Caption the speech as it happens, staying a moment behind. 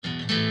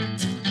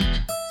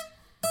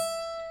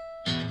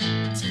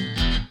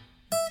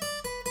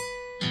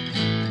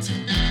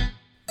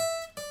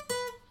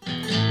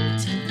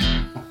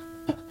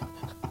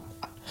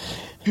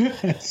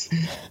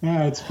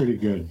That's pretty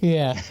good.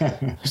 Yeah.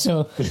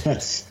 So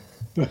that's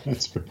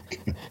pretty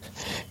good.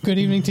 Good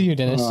evening to you,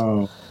 Dennis.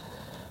 Oh,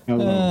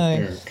 hello,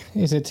 Eric.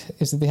 Is it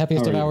the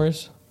happiest of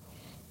hours?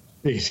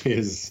 It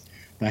is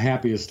the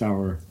happiest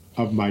hour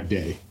of my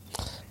day,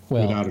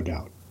 without a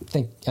doubt.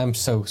 I'm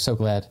so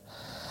glad.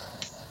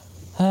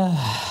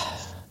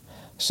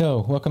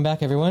 So, welcome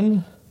back,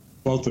 everyone.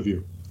 Both of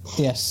you.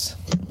 Yes,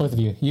 both of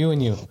you. You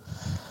and you.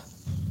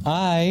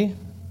 I,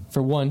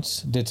 for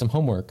once, did some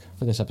homework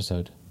for this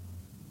episode.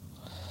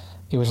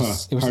 It was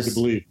hard to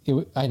believe.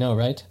 I know,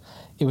 right?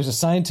 It was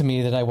assigned to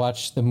me that I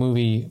watch the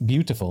movie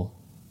Beautiful,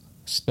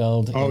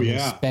 spelled in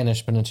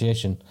Spanish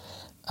pronunciation,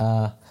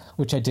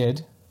 which I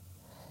did,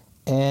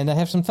 and I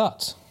have some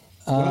thoughts.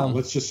 Well,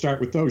 let's just start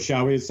with those,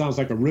 shall we? It sounds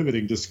like a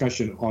riveting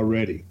discussion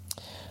already.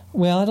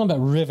 Well, I don't know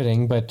about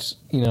riveting, but,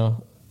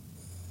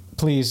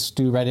 please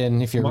do write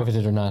in if you're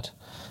riveted or not.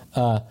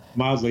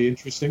 Mildly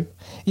interesting.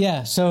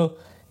 Yeah, so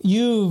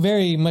you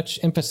very much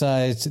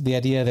emphasized the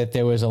idea that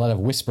there was a lot of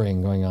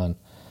whispering going on.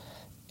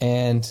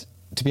 And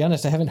to be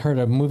honest, I haven't heard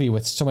a movie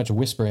with so much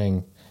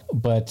whispering,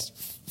 but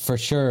for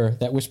sure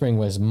that whispering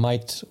was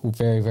mic'd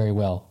very, very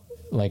well.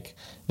 Like,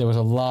 there was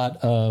a lot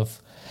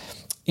of...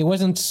 It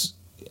wasn't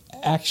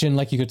action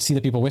like you could see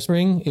the people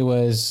whispering. It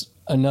was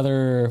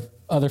other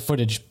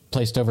footage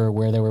placed over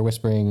where they were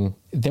whispering.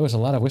 There was a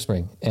lot of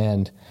whispering,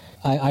 and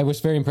I was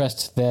very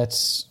impressed that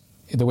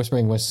the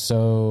whispering was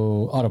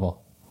so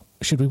audible.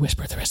 Should we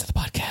whisper the rest of the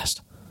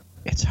podcast?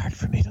 It's hard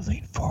for me to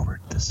lean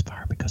forward this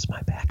far because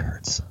my back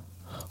hurts.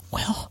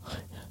 Well,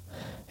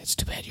 it's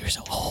too bad you're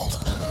so old.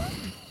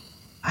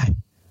 I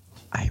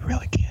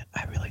really can't.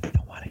 I really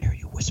don't want to hear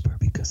you whisper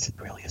because it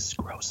really is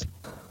gross.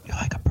 You're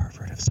like a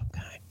pervert of some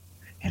kind,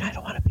 and I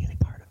don't want to be any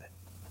part of it.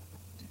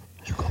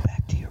 You go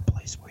back to your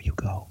place where you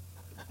go,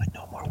 but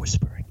no more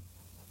whispering.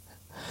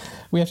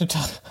 We have to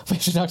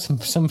talk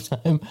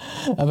sometime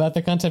about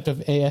the concept of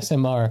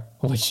ASMR,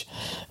 which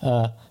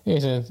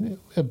is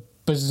a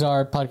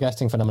bizarre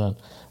podcasting phenomenon.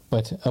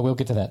 But we'll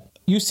get to that.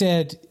 You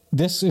said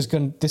that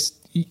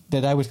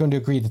I was going to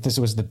agree that this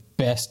was the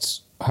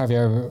best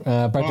Javier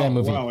Bardem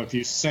movie. Well, if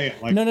you say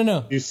it like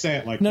no, you say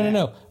it like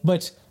no.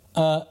 But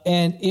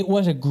and it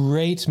was a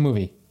great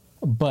movie,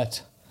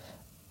 but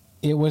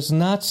it was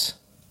not.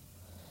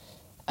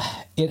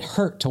 It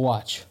hurt to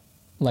watch.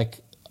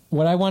 Like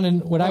what I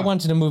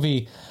wanted a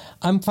movie.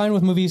 I'm fine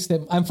with movies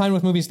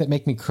that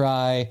make me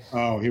cry.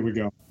 Oh, here we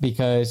go.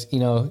 Because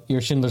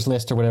your Schindler's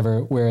List or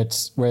whatever, where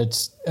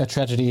it's a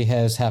tragedy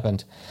has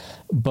happened,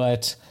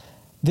 but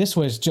this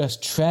was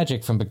just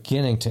tragic from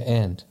beginning to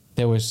end.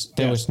 There was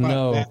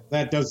no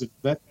that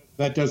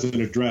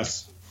doesn't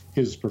address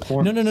his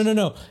performance.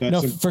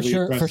 No. For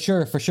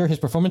sure, his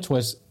performance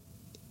was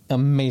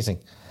amazing.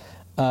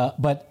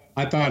 But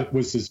I thought it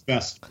was his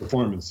best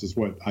performance, is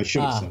what I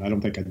should have said. I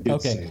don't think I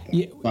did say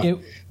that.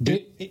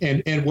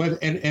 And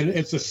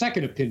it's a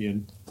second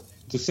opinion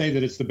to say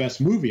that it's the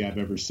best movie I've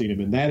ever seen him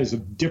in. That is a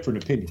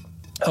different opinion.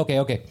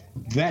 Okay.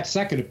 That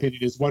second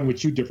opinion is one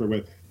which you differ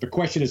with. The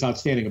question is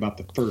outstanding about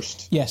the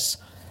first. Yes.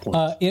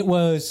 It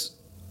was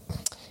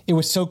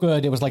so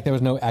good. It was like there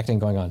was no acting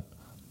going on.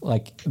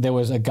 Like there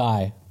was a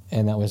guy,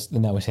 and that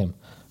was him.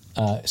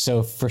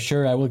 So for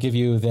sure, I will give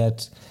you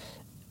that.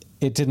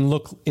 It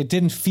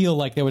didn't feel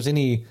like there was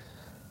any.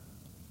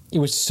 It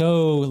was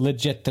so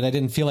legit that I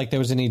didn't feel like there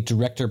was any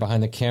director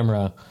behind the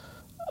camera,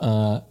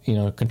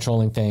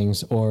 controlling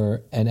things,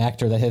 or an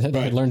actor that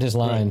had learned his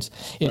lines.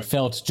 Right. It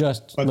felt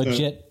just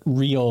legit,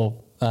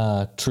 real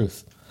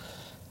truth.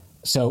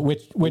 So,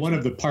 which one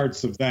of the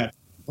parts of that,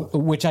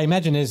 which I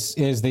imagine is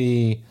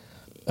the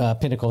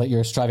pinnacle that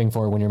you're striving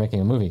for when you're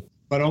making a movie.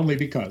 But only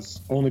because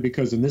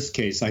in this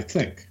case, I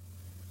think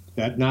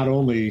that not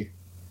only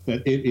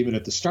that even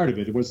at the start of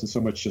it, it wasn't so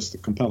much just the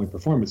compelling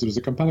performance. It was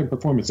a compelling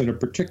performance and a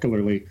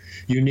particularly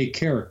unique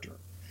character.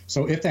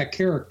 So if that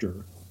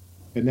character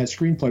and that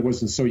screenplay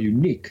wasn't so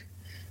unique,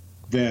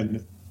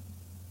 then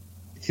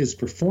his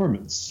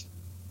performance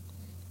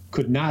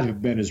could not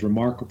have been as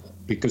remarkable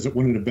because it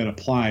wouldn't have been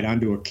applied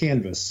onto a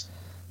canvas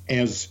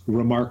as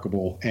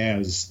remarkable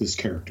as this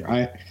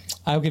character.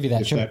 I'll give you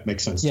that. If sure. That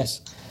makes sense. Yes.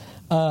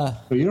 So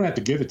you don't have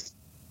to give it.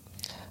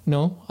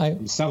 No,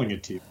 I'm selling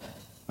it to you.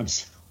 I'm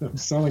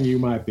selling you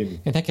my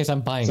opinion. In that case, I'm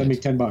buying Send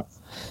it. me $10.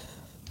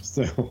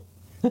 So,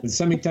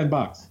 send me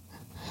 $10.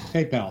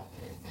 Hey, pal,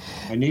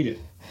 I need it.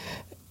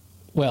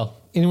 Well,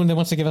 anyone that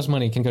wants to give us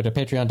money can go to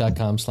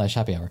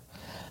patreon.com/happyhour.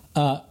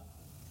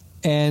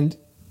 And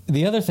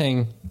the other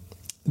thing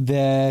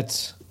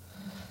that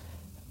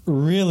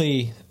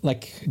really,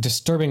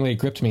 disturbingly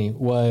gripped me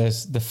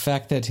was the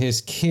fact that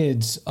his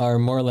kids are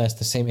more or less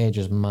the same age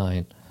as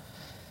mine.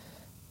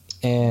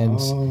 And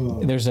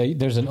there's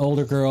an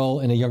older girl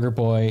and a younger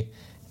boy,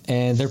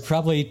 and they're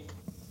probably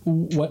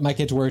what my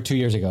kids were 2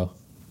 years ago,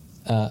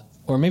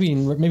 or maybe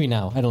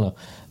now. I don't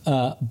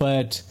know.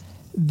 But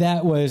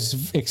that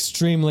was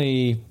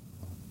extremely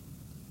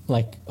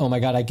oh my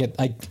God, I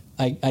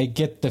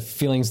get the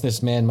feelings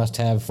this man must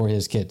have for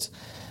his kids.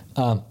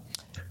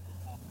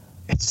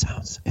 It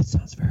sounds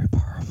very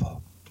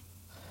powerful.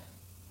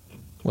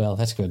 Well,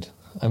 that's good.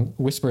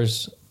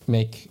 Whispers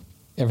make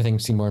everything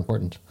seem more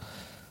important.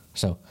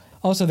 So,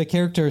 also, the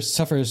character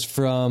suffers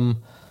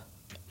from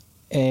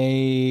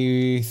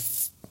a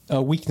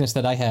weakness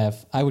that I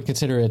have. I would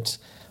consider it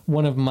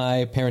one of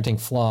my parenting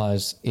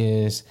flaws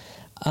is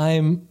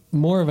I'm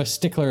more of a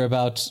stickler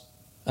about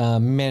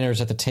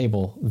manners at the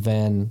table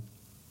than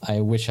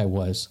I wish I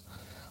was.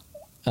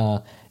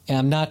 And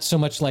I'm not so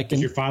much like...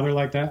 Is your father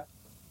like that?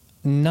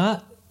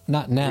 Not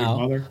now. Your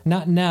mother?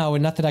 Not now,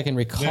 and not that I can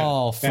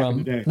recall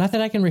from... Not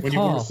that I can recall. When you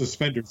wore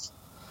suspenders.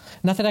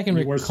 Not that I can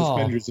when you recall.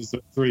 Wore suspenders as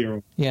a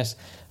 3-year-old. Yes.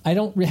 I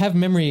don't have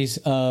memories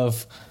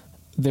of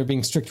there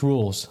being strict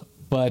rules,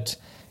 but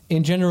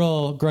in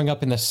general, growing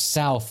up in the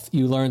South,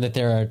 you learn that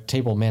there are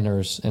table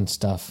manners and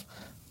stuff.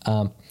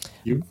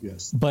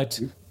 Yes.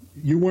 But...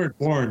 You weren't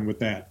born with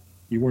that.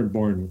 You weren't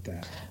born with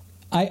that.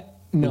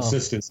 No.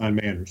 Insistence on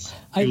manners.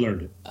 You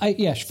learned it.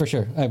 Yes, for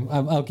sure.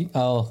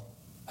 I'll.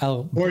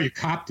 Or you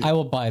copped it. I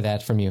will buy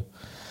that from you.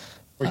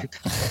 Or you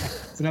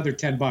it's another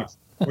 $10.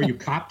 Or you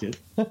copped it.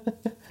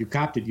 You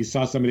copped it. You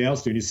saw somebody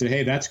else do it, and you said,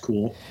 "Hey, that's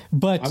cool.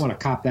 But I want to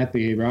cop that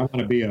behavior. I want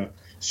to be a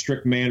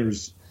strict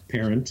manners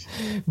parent."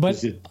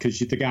 But because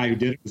the guy who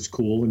did it was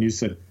cool, and you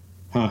said,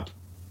 "Huh,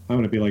 I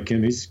want to be like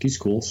him. He's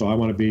cool, so I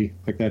want to be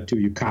like that too."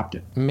 You copped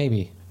it.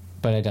 Maybe,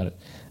 but I doubt it.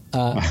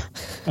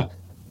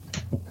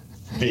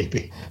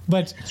 Maybe.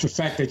 But the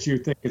fact that you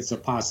think it's a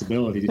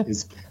possibility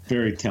is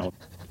very telling.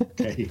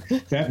 Okay,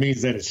 that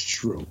means that it's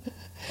true.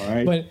 All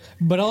right.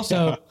 But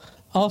also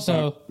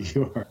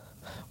you're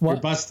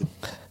busted.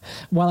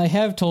 While I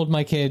have told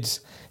my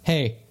kids,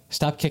 "Hey,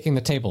 stop kicking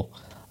the table,"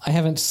 I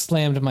haven't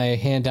slammed my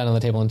hand down on the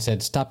table and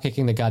said, "Stop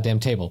kicking the goddamn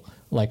table,"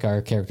 like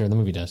our character in the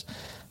movie does.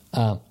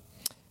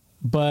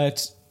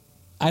 But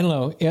I don't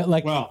know.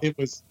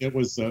 It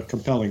was a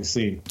compelling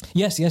scene.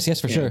 Yes,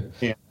 for sure.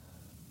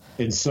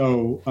 And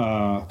so,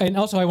 and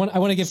also, I want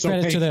to give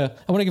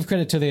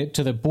credit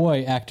to the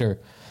boy actor,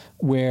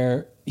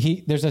 where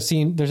there's a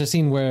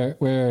scene where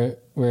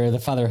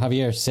the father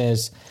Javier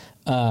says,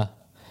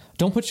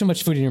 "Don't put too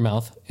much food in your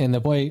mouth," and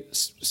the boy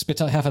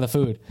spits out half of the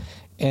food,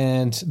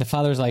 and the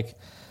father's like,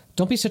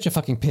 "Don't be such a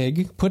fucking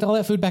pig. Put all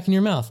that food back in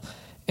your mouth,"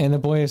 and the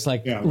boy is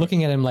like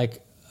looking at him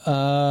like,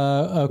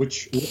 "Okay,"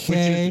 which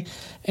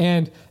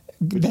and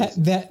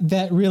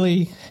that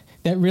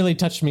really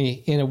touched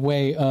me in a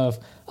way of.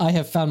 I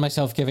have found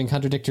myself giving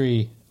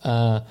contradictory,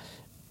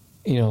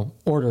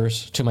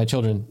 orders to my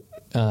children.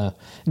 What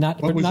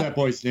was that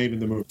boy's name in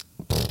the movie?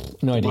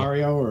 No idea.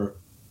 Mario or?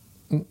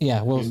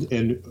 Yeah, well,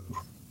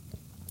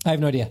 I have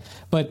no idea.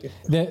 But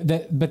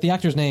the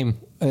actor's name,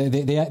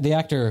 the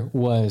actor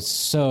was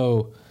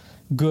so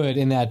good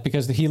in that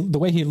because the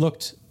way he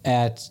looked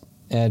at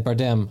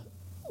Bardem,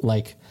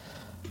 like,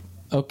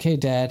 "Okay,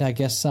 Dad, I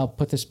guess I'll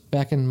put this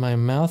back in my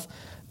mouth,"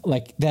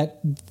 like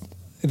that.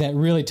 That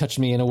really touched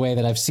me in a way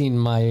that I've seen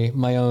my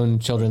own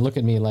children look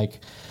at me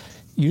like,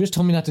 "You just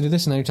told me not to do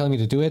this, and now you're telling me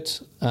to do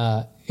it."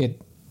 I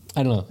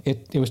don't know.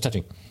 It was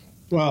touching.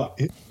 Well,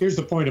 here's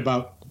the point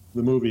about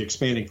the movie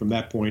expanding from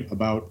that point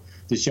about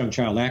this young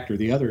child actor.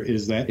 The other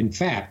is that, in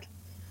fact,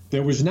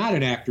 there was not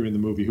an actor in the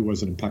movie who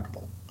wasn't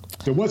impeccable.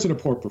 There wasn't a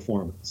poor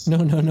performance.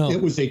 No.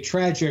 It was a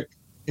tragic,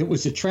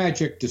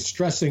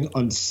 distressing,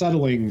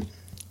 unsettling,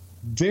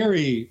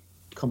 very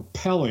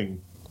compelling,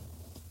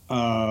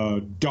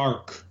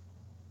 dark,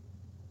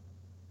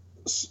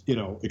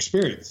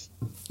 experience.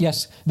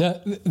 Yes,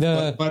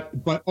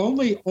 but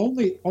only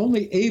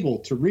able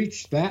to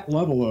reach that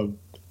level of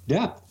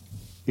depth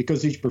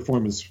because each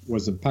performance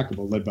was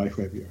impeccable, led by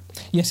Javier.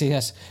 Yes,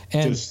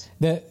 and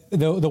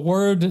the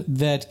word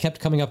that kept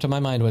coming up to my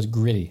mind was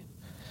gritty.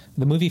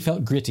 The movie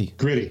felt gritty.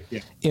 Gritty,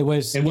 yeah. It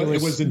was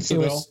in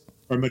Seville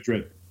or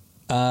Madrid.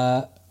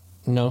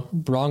 No,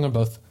 wrong on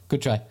both.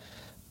 Good try.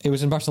 It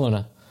was in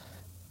Barcelona,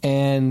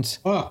 and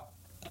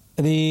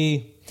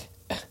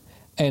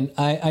And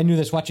I knew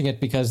this watching it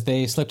because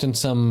they slipped in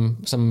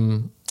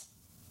some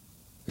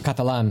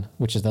Catalan,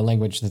 which is the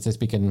language that they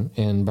speak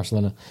in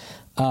Barcelona.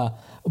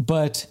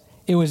 But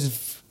it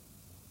was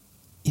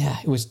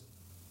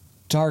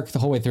dark the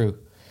whole way through.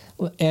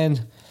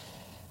 And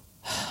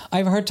I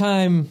have a hard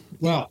time...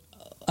 Well,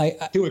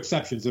 two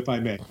exceptions, if I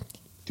may.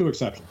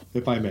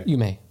 You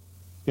may.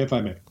 If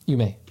I may. You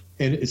may.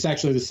 And it's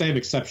actually the same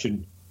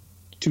exception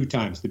 2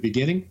 times. The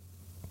beginning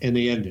and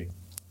the ending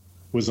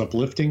was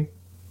uplifting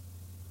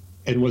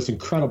and was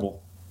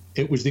incredible.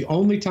 It was the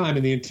only time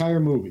in the entire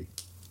movie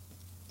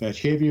that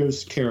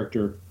Javier's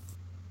character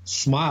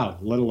smiled,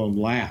 let alone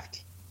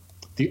laughed.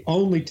 The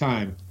only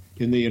time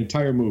in the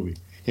entire movie.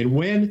 And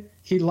when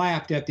he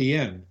laughed at the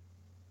end,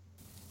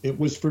 it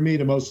was for me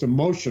the most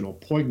emotional,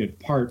 poignant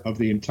part of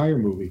the entire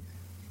movie.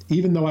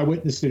 Even though I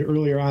witnessed it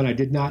earlier on, I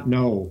did not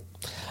know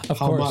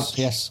how much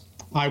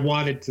I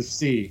wanted to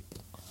see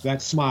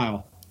that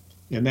smile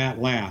and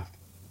that laugh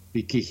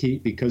because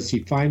he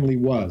finally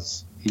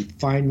was. He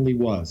finally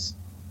was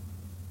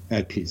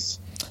at peace.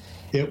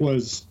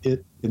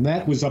 And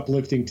that was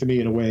uplifting to me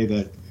in a way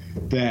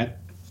that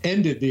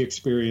ended the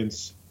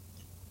experience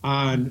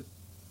on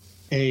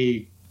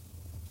a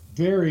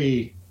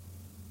very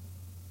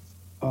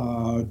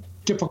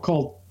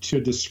difficult to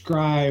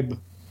describe,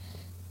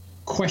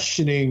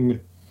 questioning,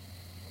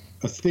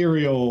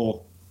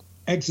 ethereal,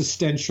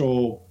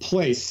 existential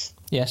place.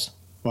 Yes.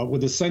 But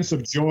with a sense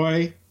of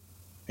joy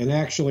and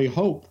actually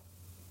hope,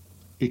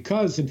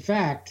 because in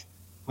fact,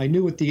 I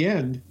knew at the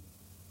end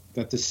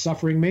that the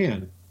suffering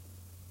man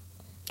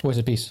Was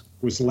at peace.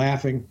 was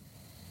laughing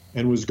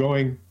and was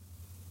going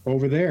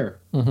over there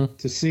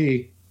to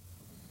see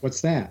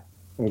what's that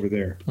over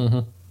there.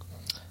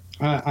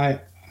 I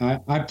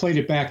played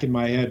it back in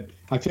my head.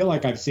 I feel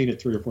like I've seen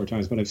it 3 or 4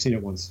 times, but I've seen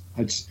it once.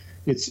 It's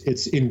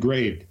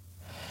engraved.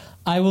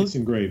 It's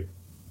engraved.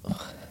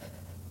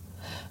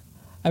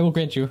 I will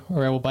grant you,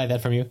 or I will buy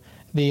that from you.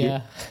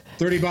 The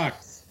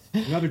 $30,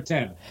 another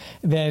 10.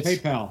 That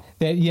PayPal.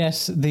 That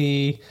yes,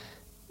 the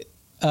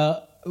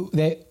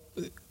they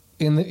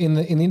in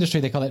the industry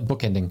they call that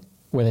bookending,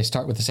 where they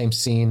start with the same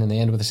scene and they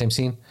end with the same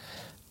scene.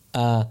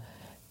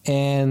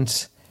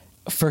 And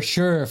for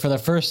sure, for the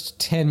first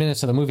 10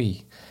 minutes of the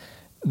movie,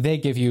 they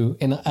give you,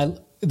 and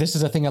this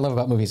is a thing I love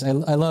about movies. I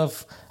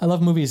love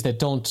movies that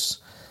don't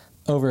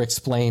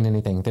over-explain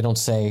anything. They don't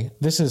say,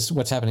 this is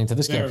what's happening to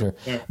this character.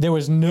 There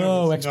was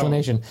no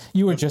explanation.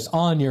 You were just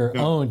on your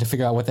own to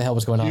figure out what the hell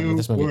was going on with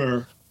this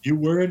movie. You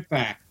were, in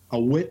fact, a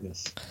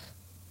witness.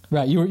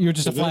 Right. You were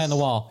just a fly on the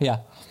wall. Yeah.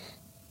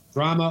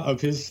 Drama of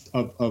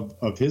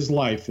his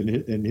life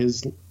and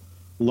his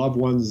loved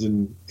ones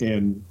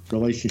and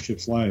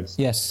relationships' lives.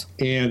 Yes.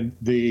 And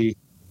the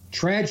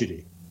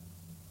tragedy,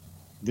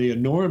 the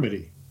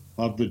enormity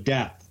of the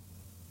death,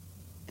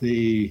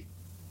 the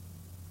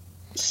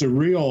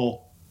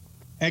surreal,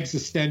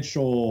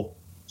 existential,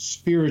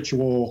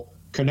 spiritual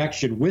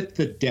connection with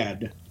the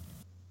dead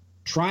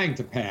trying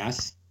to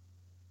pass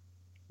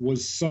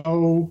was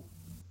so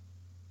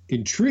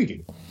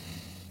intriguing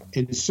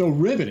and so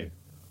riveting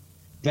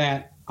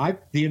that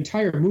the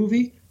entire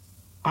movie,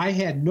 I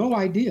had no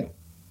idea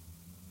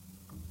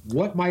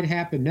what might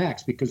happen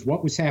next, because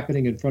what was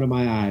happening in front of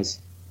my eyes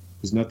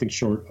was nothing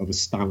short of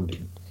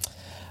astounding.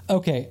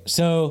 Okay,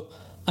 so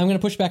I'm going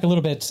to push back a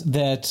little bit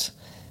that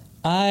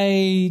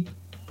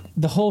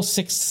the whole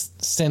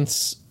Sixth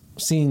Sense,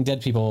 seeing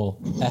dead people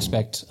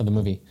aspect of the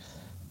movie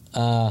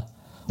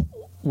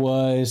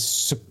was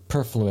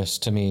superfluous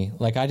to me.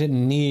 Like, I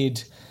didn't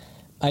need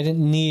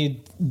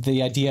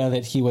the idea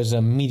that he was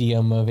a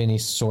medium of any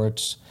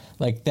sort.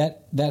 Like,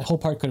 that whole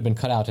part could have been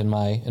cut out in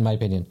my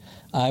opinion.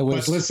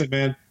 But listen,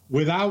 man,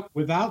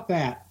 without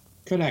that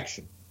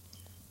connection,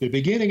 the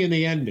beginning and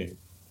the ending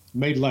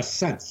made less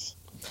sense,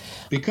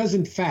 because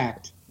in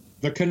fact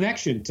the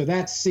connection to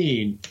that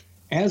scene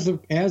as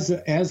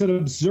an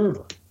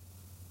observer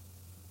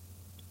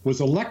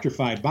was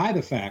electrified by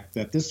the fact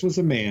that this was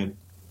a man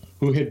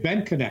who had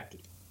been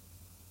connected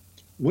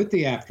with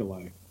the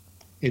afterlife,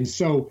 and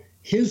so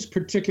his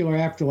particular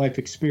afterlife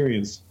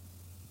experience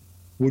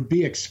would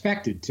be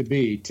expected to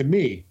be, to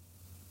me,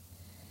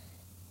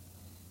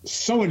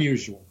 so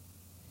unusual,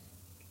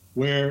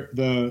 where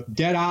the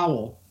dead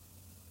owl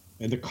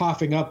and the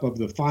coughing up of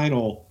the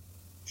final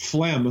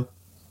phlegm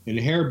and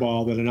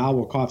hairball that an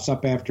owl coughs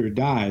up after it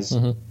dies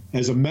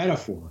as a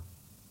metaphor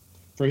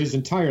for his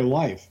entire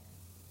life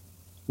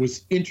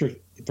was,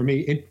 for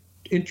me,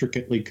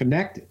 intricately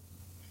connected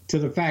to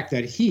the fact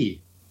that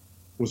he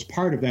was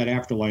part of that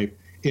afterlife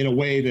in a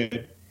way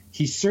that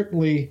he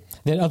certainly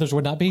that others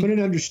would not be,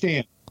 couldn't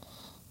understand.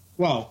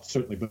 Well,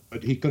 certainly,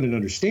 but he couldn't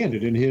understand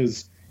it in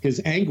his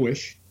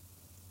anguish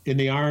in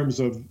the arms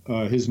of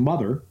his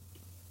mother.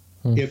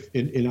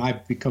 And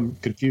I've become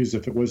confused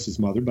if it was his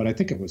mother, but I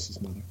think it was his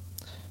mother.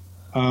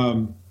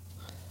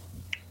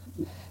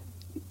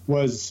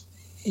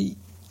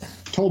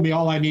 Told me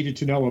all I needed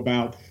to know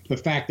about the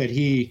fact that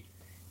he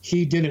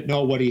didn't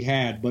know what he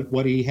had, but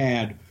what he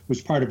had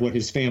was part of what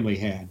his family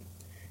had.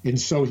 And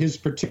so his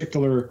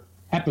particular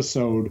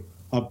episode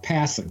of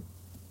passing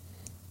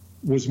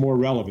was more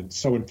relevant.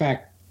 So in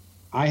fact,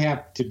 I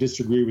have to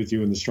disagree with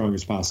you in the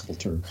strongest possible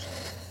terms.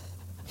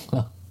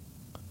 Well,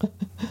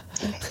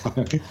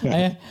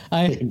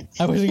 I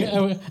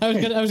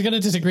was going to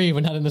disagree,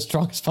 but not in the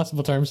strongest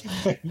possible terms.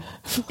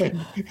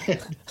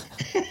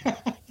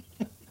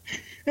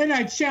 And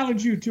I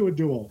challenge you to a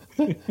duel.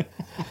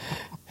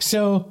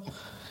 So,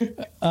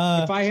 if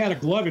I had a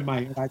glove in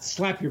my hand, I'd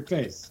slap your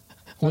face.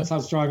 That's how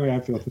strongly I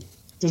feel.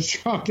 The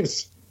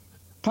strongest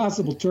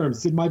possible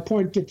terms. Did my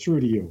point get through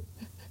to you?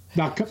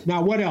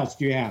 Now, what else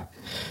do you have?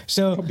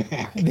 So, come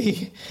back,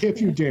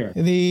 if you dare.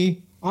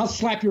 I'll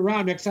slap you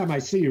around next time I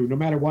see you, no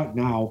matter what.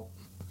 Now,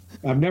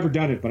 I've never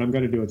done it, but I'm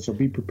going to do it. So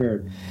be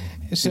prepared.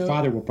 So, your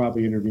father will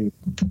probably intervene.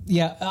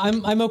 Yeah,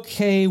 I'm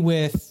okay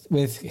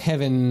with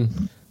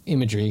heaven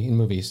imagery in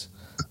movies,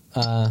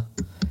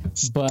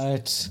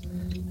 but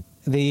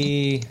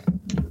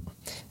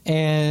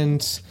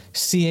and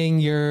seeing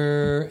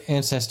your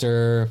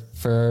ancestor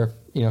for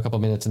a couple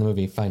minutes in the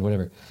movie, fine,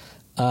 whatever.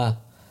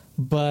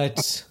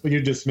 But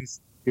you're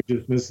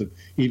dismissive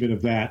even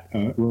of that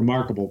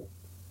remarkable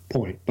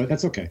point, but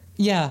that's okay.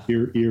 Yeah, I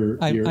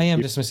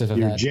am dismissive of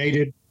that.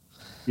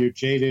 You're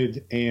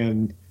jaded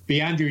and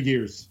beyond your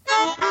years.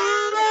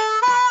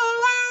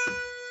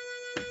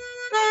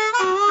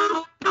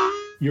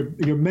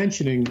 your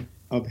mentioning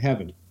of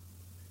heaven,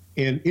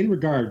 and in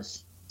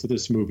regards to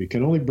this movie,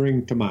 can only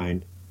bring to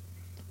mind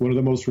one of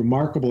the most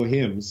remarkable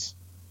hymns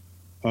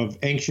of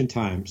ancient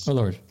times. Oh,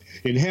 Lord.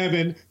 In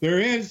heaven, there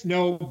is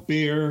no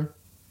beer.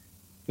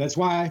 That's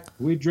why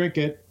we drink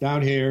it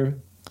down here.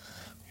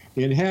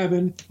 In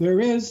heaven, there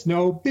is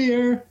no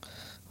beer.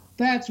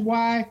 That's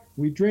why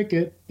we drink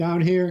it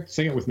down here.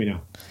 Sing it with me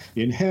now.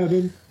 In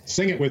heaven,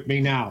 sing it with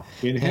me now.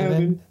 In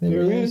heaven,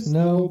 there is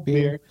no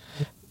beer.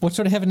 What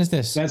sort of heaven is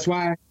this? That's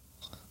why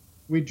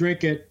we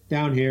drink it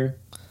down here.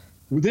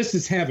 This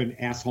is heaven,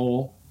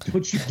 asshole.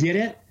 Don't you get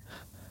it?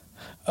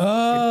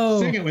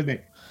 Oh. Sing it with me.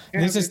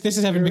 This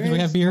is heaven because we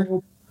have beer?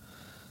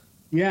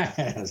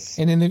 Yes.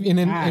 And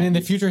in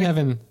the future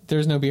heaven,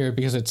 there's no beer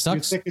because it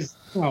sucks? Thick as,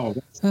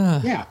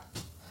 yeah.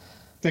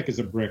 Thick as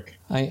a brick.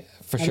 For I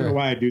don't sure. know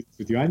why I do this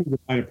with you. I need to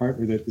find a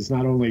partner that is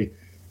not only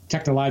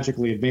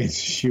technologically advanced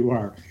as you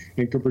are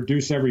and can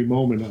produce every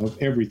moment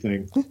of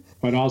everything,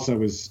 but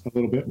also is a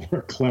little bit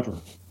more clever.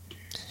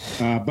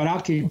 But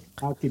I'll keep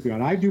you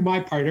on. I do my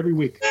part every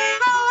week.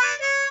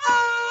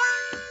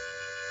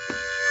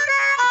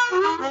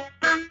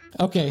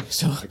 Okay,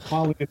 so I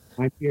call it.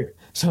 I'm here.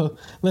 So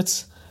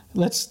let's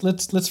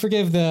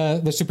forgive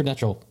the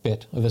supernatural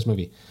bit of this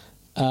movie.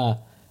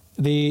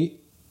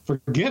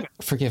 Forgive it.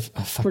 Forgive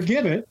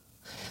it.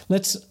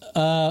 Let's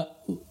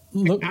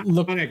look.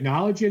 Want to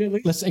acknowledge it at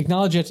least. Let's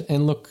acknowledge it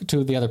and look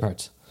to the other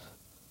parts.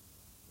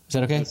 Is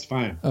that okay? That's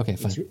fine. Okay,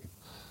 fine.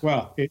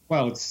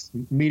 It's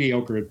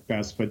mediocre at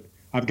best, but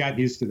I've gotten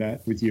used to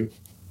that with you.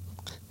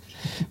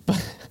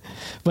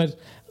 But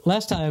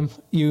last time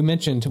you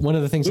mentioned one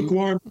of the things.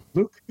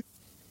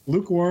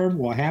 Lukewarm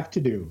will have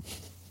to do.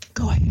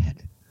 Go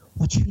ahead.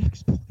 What's your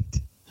next point?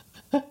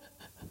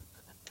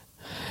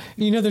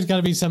 You know, there's got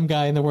to be some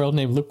guy in the world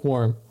named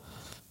Lukewarm.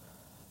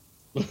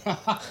 You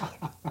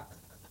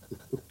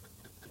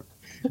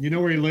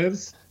know where he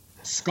lives?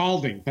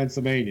 Scalding,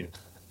 Pennsylvania.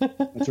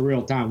 That's a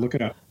real town. Look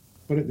it up.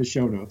 Put it in the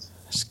show notes.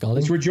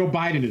 Scalding? That's where Joe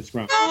Biden is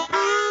from.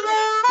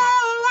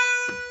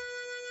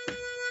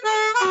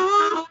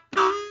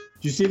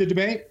 Did you see the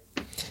debate?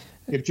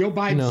 If Joe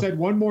Biden said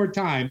one more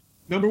time,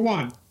 number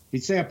one,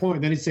 he'd say a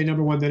point, then he'd say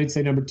number one, then he'd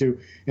say number two,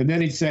 and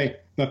then he'd say,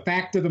 the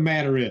fact of the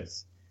matter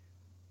is.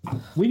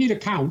 We need a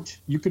count.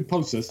 You could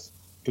post this,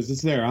 because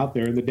it's there, out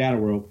there in the data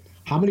world.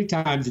 How many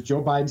times did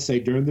Joe Biden say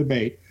during the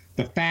debate,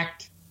 the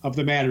fact of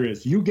the matter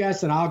is? You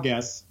guess and I'll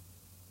guess,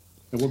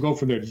 and we'll go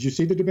from there. Did you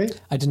see the debate?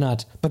 I did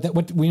not.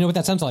 But we know what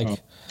that sounds like. Oh.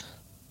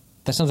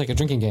 That sounds like a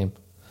drinking game.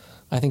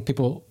 I think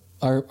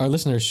our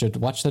listeners should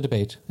watch the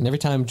debate, and every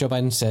time Joe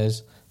Biden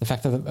says, the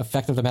fact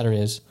of the matter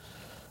is,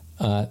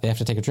 they have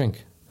to take a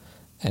drink.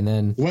 And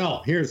then...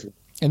 Well,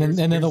 And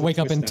then they'll wake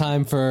up in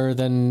time for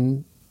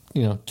 3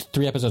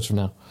 episodes from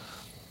now.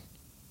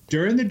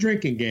 During the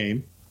drinking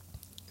game,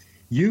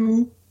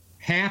 you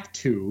have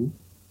to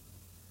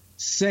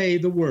say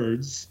the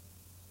words,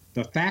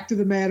 the fact of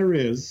the matter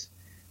is,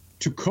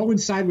 to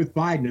coincide with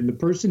Biden, and the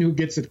person who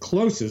gets it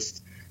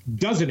closest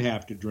doesn't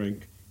have to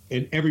drink,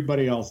 and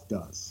everybody else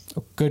does.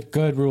 Oh,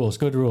 good rules,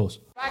 good rules.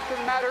 The fact of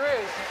the matter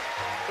is,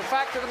 the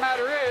fact of the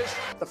matter is,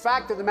 the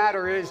fact of the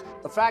matter is,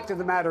 the fact of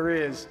the matter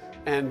is,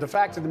 and the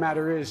fact of the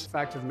matter is, the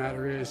fact of the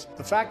matter is,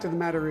 the fact of the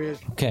matter is.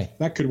 Okay.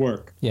 That could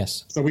work.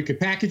 Yes. So we could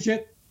package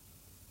it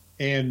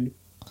and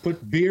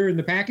put beer in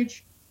the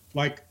package,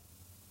 like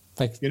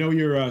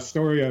your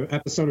story an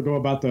episode ago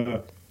about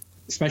the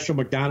special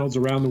McDonald's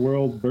around the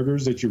world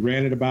burgers that you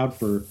ranted about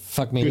for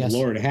good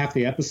Lord, half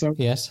the episode.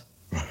 Yes.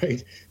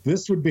 Right.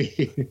 This would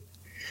be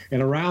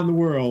an around the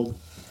world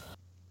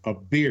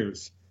of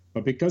beers,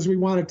 but because we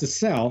wanted to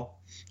sell,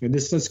 and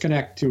this does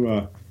connect to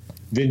a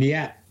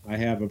vignette I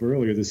have of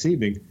earlier this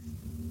evening,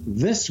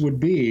 this would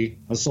be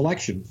a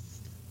selection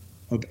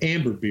of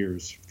amber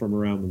beers from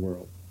around the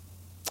world.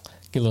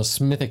 Get a little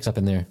Smithix up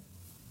in there.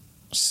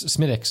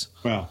 Smithix.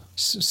 Well,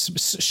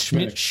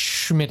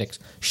 Schmittix.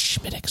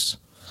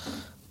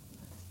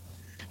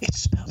 It's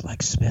spelled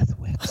like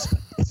Smithwick's, but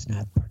it's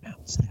not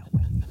pronounced that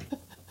way.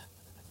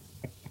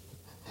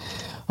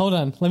 Hold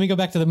on. Let me go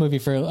back to the movie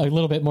for a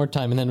little bit more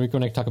time, and then we're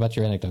going to talk about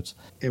your anecdotes.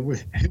 It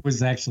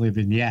was actually a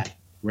vignette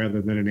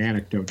rather than an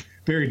anecdote.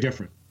 Very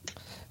different.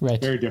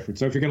 Right. Very different.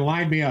 So if you're going to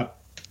line me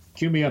up,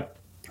 cue me up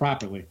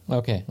properly.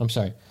 Okay. I'm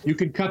sorry. You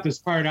can cut this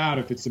part out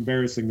if it's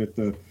embarrassing that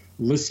the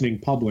listening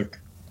public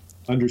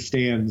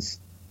understands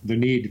the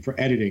need for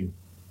editing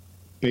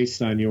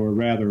based on your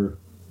rather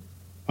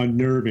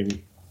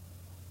unnerving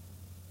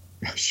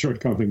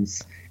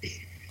shortcomings.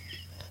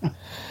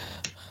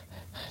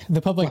 The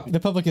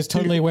public is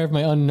totally aware of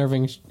my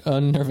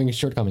unnerving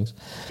shortcomings.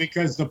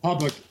 Because the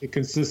public, it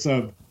consists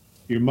of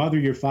your mother,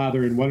 your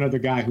father, and one other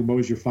guy who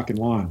mows your fucking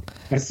lawn.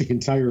 That's the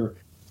entire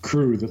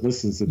crew that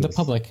listens to this. The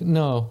public,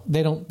 no,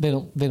 they don't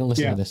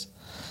listen to this.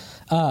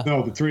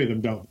 No, the three of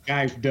them don't. The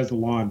guy who does the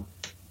lawn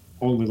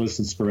only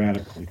listens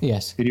sporadically.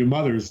 Yes. And your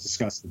mother is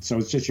disgusted, so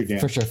it's just your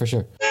dad. For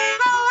sure.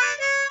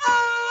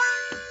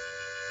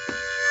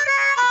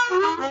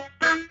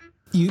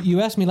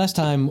 You asked me last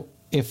time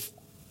if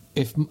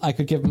I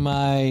could give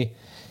my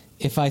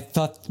if I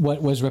thought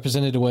what was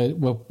representative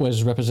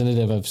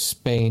of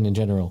Spain in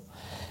general,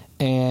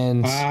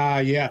 and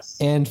yes,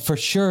 and for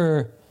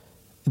sure,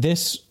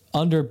 this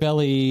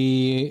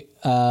underbelly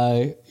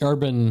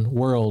urban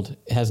world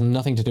has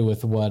nothing to do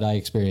with what I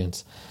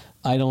experience.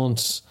 I don't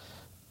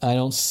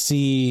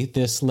see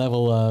this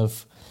level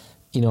of,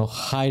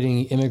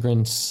 hiding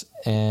immigrants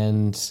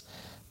and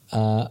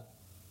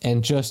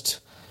just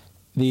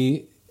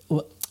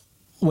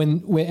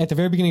when at the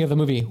very beginning of the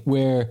movie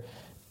where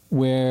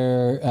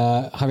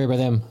Javier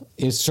Bardem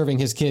is serving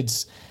his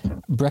kids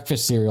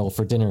breakfast cereal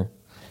for dinner,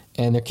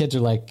 and their kids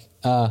are like,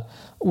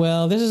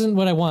 well, this isn't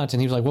what I want.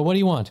 And he was like, well, what do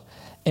you want?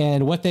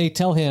 And what they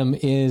tell him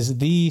is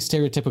the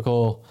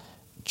stereotypical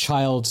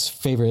child's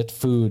favorite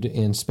food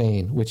in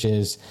Spain, which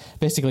is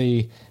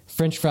basically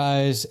French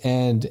fries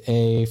and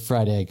a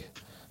fried egg.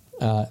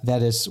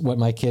 That is what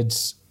my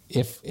kids,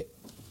 if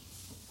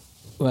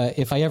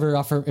I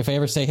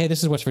ever say, hey,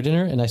 this is what's for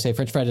dinner, and I say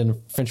French fries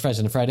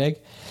and a fried egg,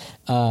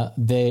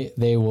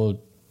 they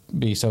will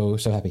be so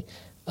happy.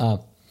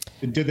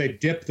 Do they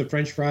dip the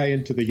French fry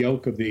into the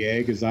yolk of the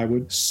egg, as I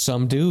would?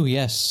 Some do,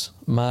 yes.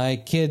 My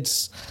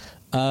kids,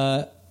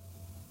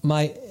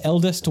 my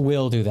eldest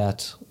will do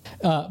that.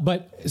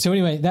 But so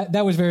anyway,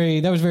 that was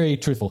very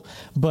truthful.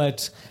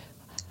 But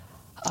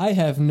I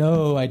have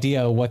no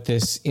idea what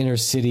this inner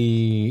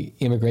city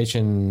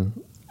immigration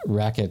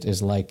racket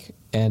is like,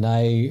 and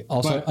I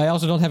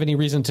also don't have any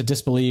reason to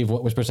disbelieve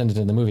what was presented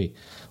in the movie.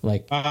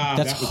 Like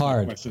that's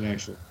hard. My question,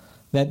 actually.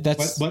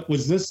 But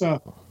was this a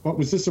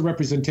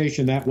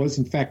representation that was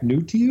in fact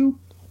new to you,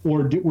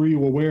 or were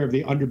you aware of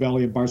the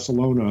underbelly in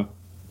Barcelona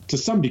to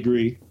some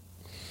degree?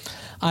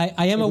 I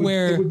am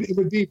aware. It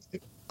would be.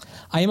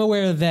 I am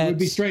aware that it would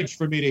be strange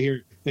for me to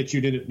hear that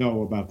you didn't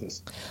know about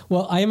this.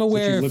 Well, I am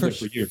aware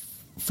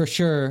for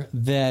sure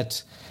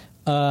that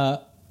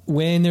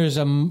when there's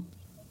a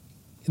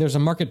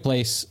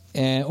marketplace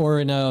or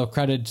in a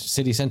crowded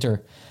city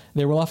center,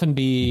 there will often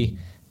be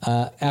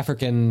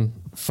African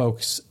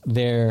folks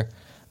there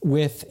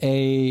with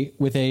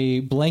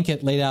a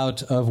blanket laid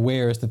out of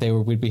wares that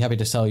would be happy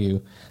to sell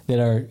you that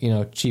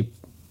are cheap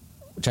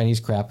Chinese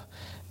crap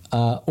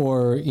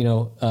or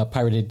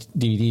pirated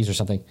DVDs or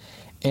something.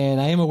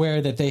 And I am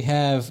aware that they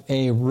have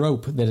a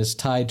rope that is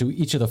tied to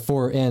each of the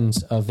four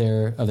ends of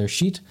their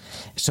sheet,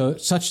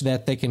 such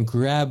that they can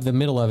grab the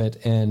middle of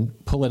it and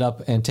pull it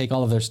up and take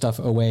all of their stuff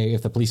away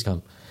if the police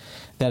come.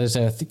 That is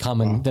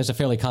that's a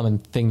fairly common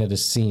thing that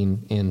is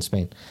seen in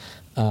Spain.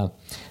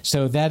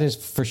 So that is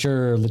for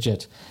sure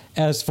legit.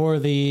 As for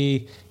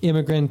the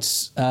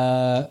immigrants,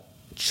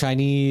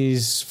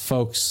 Chinese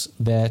folks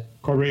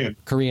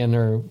Korean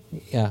or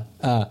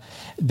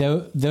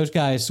those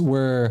guys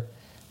were.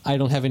 I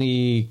don't have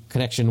any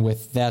connection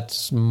with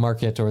that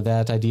market or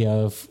that idea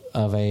of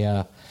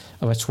a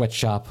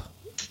sweatshop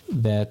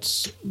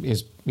that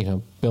is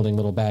building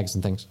little bags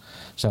and things.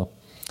 So,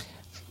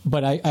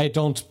 but I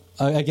don't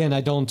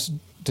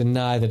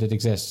deny that it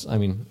exists. I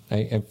mean,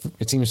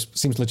 it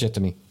seems legit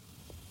to me.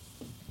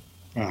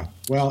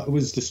 Well, it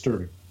was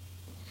disturbing.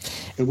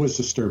 It was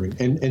disturbing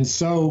and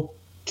so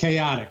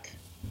chaotic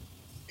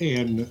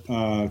and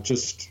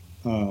just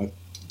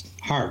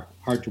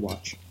hard to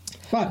watch,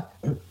 but.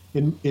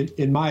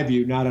 In my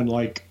view, not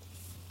unlike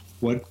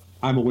what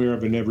I'm aware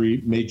of in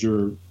every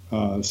major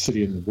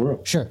city in the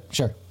world. Sure.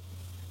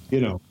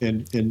 And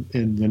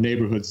the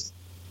neighborhoods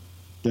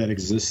that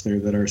exist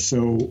there that are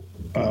so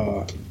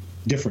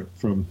different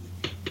from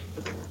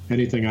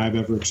anything I've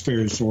ever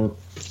experienced or,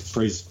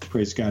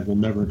 praise God, will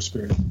never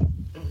experience.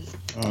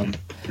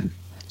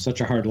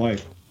 Such a hard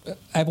life.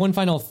 I have one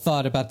final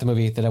thought about the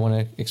movie that I want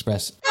to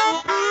express.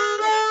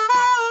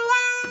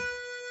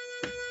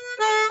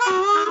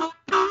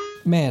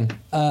 Man,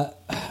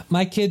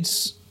 my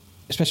kids,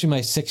 especially my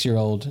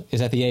 6-year-old,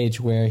 is at the age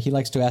where he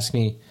likes to ask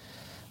me,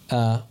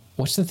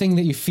 what's the thing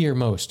that you fear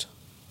most?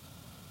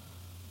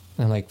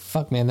 And I'm like,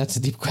 fuck, man, that's a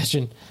deep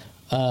question.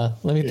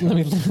 Let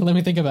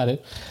me think about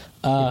it.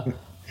 And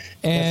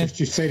that's what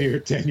you say to your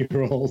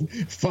 10-year-old.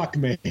 Fuck,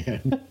 man.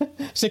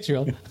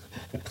 6-year-old.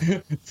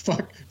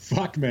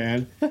 Fuck,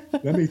 man.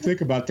 Let me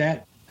think about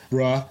that,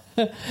 bruh.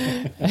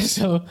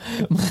 So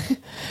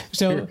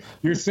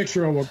your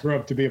 6-year-old will grow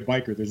up to be a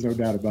biker. There's no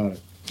doubt about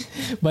it.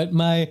 But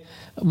my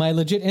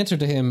legit answer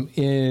to him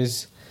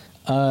is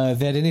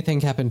that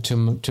anything happened to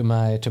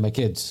my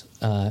kids.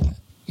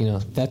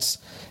 That's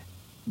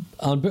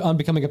on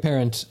becoming a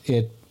parent.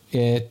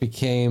 It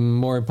became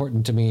more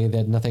important to me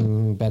that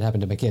nothing bad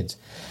happened to my kids.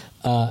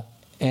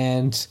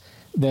 And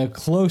the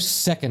close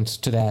second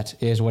to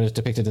that is what is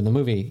depicted in the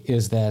movie,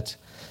 is that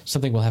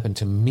something will happen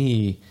to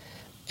me,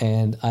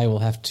 and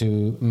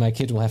my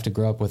kids will have to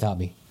grow up without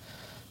me.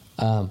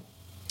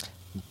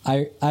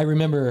 I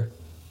remember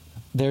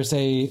there's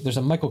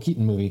a Michael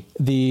Keaton movie.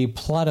 The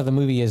plot of the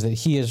movie is that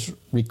he is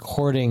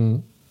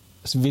recording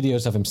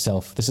videos of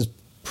himself. This is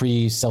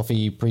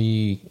pre-selfie,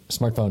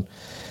 pre-smartphone,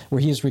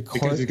 where he is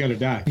because he's going to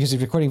die. Because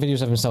he's recording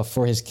videos of himself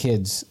for his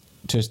kids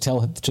to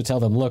tell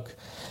them, look,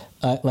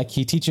 like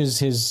he teaches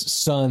his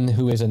son,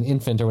 who is an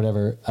infant or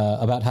whatever,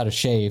 about how to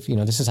shave. You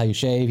know, this is how you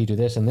shave. You do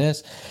this and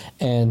this,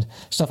 and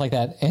stuff like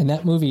that. And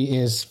that movie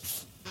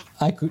is,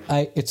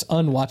 it's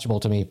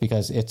unwatchable to me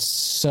because it's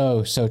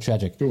so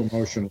tragic, too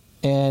emotional.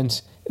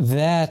 And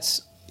that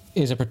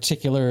is a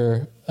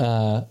particular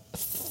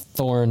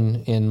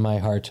thorn in my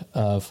heart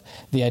of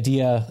the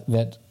idea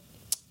that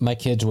my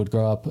kids would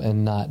grow up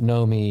and not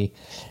know me,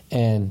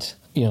 and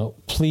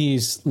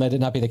please let it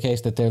not be the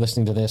case that they're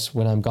listening to this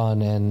when I'm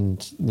gone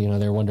and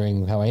they're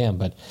wondering how I am.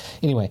 But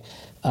anyway,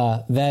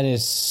 that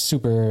is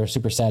super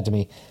sad to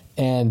me,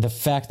 and the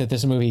fact that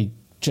this movie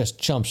just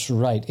jumps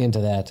right into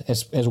that,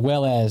 as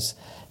well as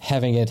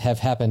having it have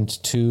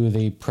happened to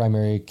the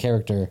primary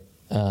character,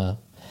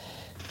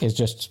 is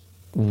just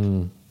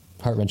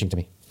heart-wrenching to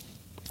me.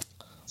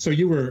 So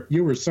you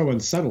were so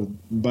unsettled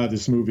by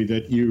this movie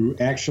that you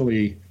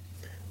actually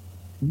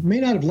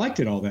may not have liked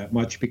it all that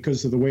much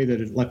because of the way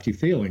that it left you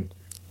feeling,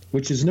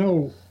 which is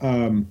no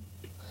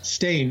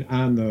stain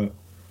on the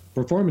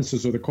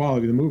performances or the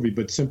quality of the movie,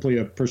 but simply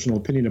a personal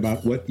opinion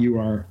about what you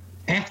are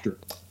after.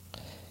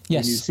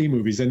 Yes. When you see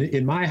movies. And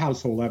in my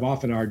household, I've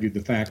often argued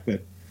the fact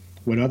that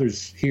when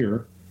others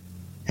here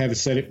have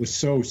said it was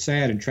so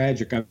sad and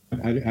tragic, I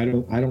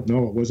don't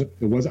know.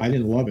 I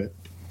didn't love it.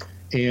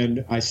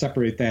 And I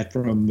separate that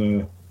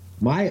from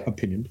my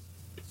opinion,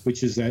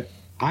 which is that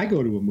I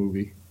go to a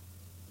movie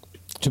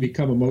to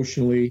become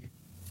emotionally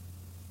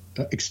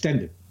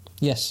extended.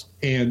 Yes.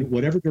 And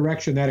whatever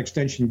direction that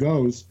extension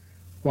goes,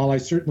 while I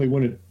certainly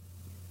wouldn't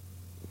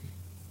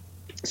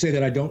say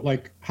that I don't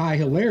like high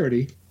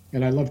hilarity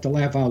and I love to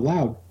laugh out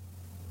loud,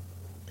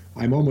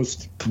 I'm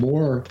almost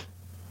more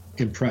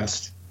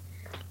impressed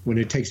when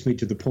it takes me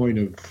to the point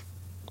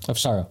of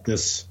sorrow.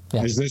 As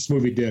this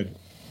movie did,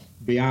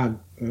 beyond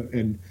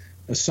and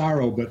a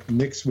sorrow, but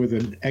mixed with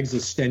an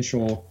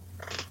existential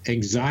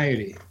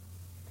anxiety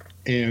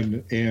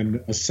and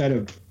a set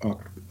of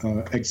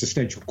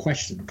existential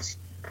questions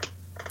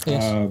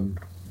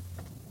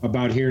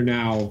about here,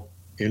 now,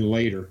 and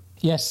later.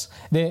 Yes,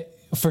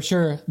 for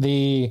sure.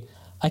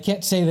 I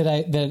can't say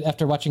that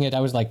after watching it I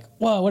was like,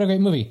 "Wow, what a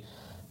great movie,"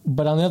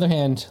 but on the other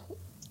hand,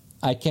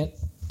 I can't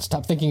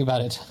stop thinking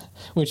about it,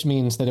 which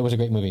means that it was a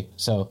great movie.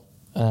 So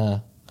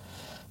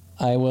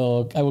I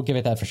will give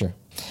it that for sure.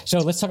 So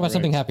let's talk about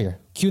something happier.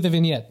 Cue the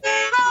vignette.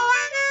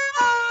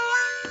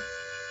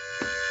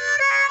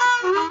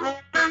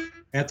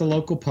 At the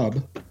local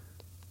pub,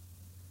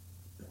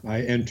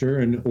 I enter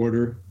and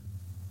order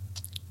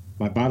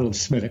my bottle of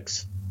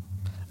Smithwick's,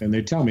 and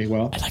they tell me,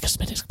 well, I'd like a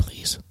Smithwick's,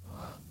 please.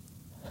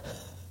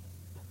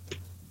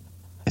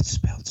 It's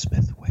spelled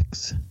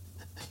Smithwick's,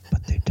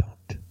 but they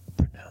don't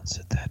pronounce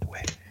it that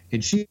way.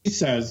 And she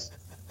says,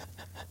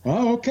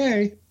 oh,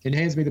 okay, and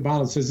hands me the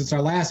bottle and says, it's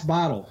our last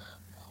bottle.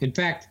 In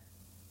fact,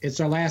 it's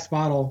our last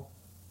bottle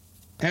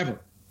ever.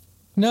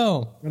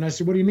 No. And I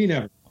said, what do you mean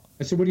ever?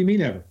 I said, what do you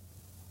mean ever?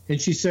 And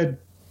she said,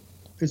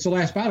 it's the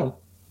last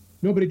bottle.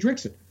 Nobody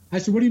drinks it. I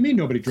said, what do you mean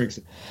nobody drinks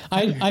it?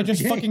 I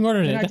just fucking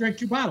ordered it. And I drank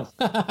 2 bottles.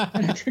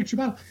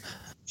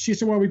 She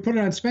said, well, we put it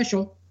on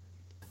special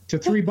to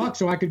 $3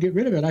 so I could get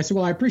rid of it. I said,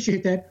 well, I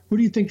appreciate that. Who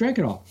do you think drank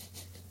it all?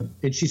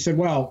 And she said,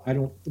 well,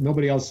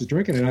 nobody else is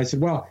drinking it. And I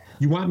said, well,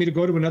 you want me to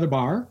go to another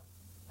bar?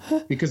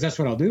 Because that's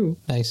what I'll do.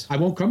 Nice. I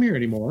won't come here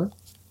anymore.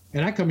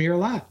 And I come here a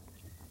lot.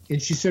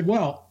 And she said,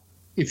 well,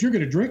 if you're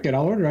going to drink it,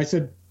 I'll order it. I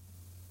said,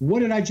 what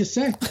did I just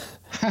say?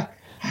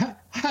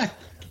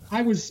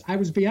 I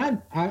was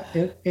beyond,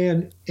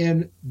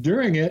 and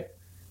during it,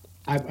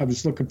 I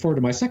was looking forward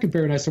to my second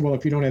beer, and I said, well,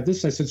 if you don't have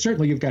this, I said,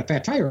 certainly you've got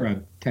Fat Tire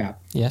on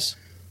tap. Yes.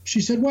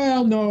 She said,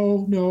 well,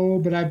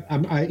 no, but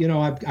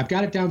I've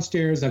got it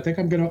downstairs. I think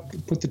I'm going to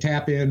put the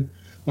tap in,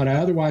 but I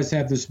otherwise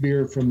have this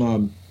beer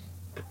from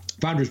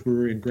Founders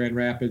Brewery in Grand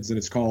Rapids, and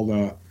it's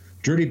called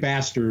Dirty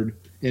Bastard,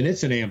 and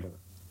it's an amber.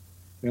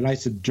 And I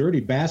said, Dirty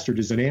Bastard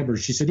is an amber.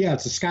 She said, yeah,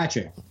 it's a Scotch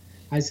ale.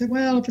 I said,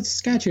 well, if it's a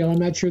Scotch ale, I'm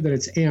not sure that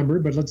it's amber,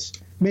 but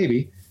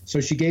maybe.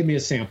 So she gave me a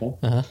sample.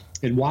 Uh-huh.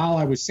 And while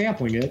I was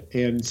sampling it,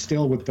 and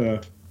still with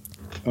the,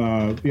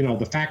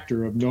 the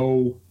factor of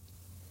no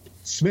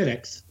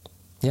Smithwick's,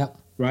 yep,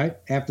 right,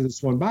 after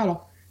this one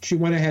bottle, she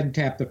went ahead and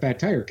tapped the Fat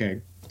Tire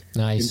keg.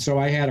 Nice. And so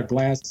I had a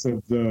glass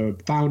of the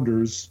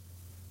Founders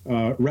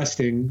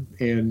resting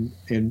and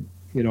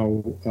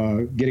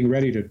getting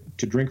ready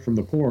to drink from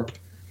the pour.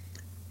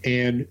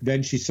 And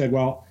then she said,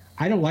 well,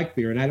 I don't like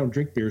beer and I don't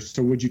drink beer,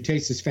 so would you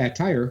taste this Fat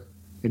Tire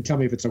and tell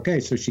me if it's okay?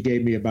 So she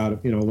gave me about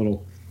a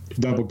little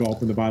double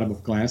gulp in the bottom of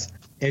a glass,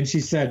 and she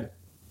said,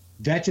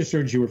 that just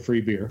earns you a free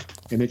beer.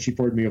 And then she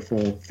poured me a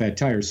full Fat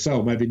Tire.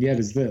 So my vignette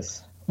is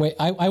this. Wait,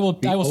 I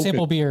will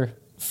sample beer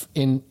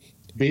in.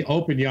 Be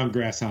open, young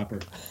grasshopper,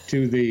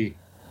 to the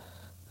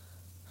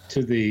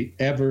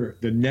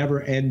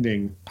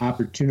never-ending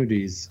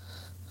opportunities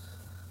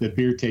that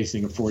beer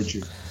tasting affords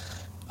you.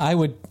 I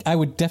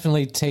would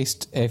definitely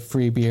taste a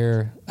free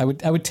beer. I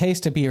would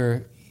taste a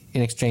beer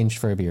in exchange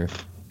for a beer.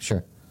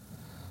 Sure.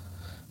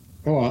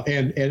 Oh,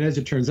 and as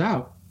it turns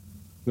out,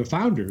 the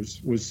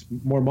Founders was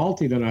more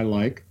malty than I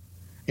like,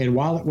 and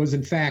while it was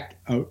in fact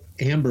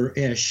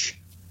amber-ish,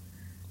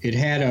 it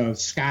had a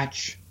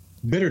Scotch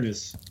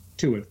bitterness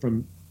to it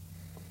from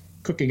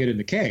cooking it in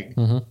the keg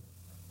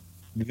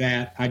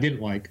that I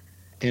didn't like,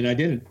 and I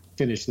didn't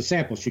finish the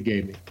sample she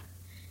gave me.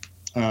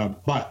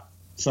 But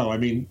so I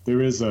mean,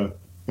 there is a.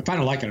 If I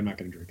don't like it, I'm not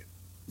going to drink it.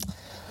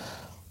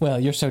 Well,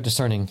 you're so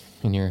discerning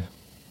in your.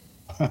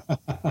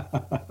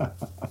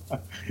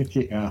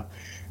 Yeah,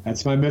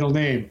 that's my middle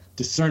name,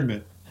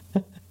 discernment.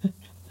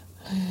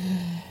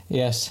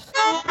 Yes.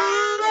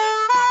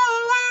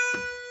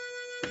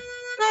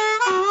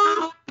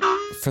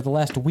 For the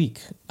last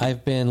week,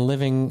 I've been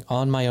living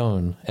on my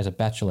own as a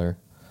bachelor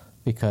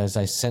because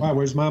I sent... Wow,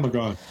 where's Mama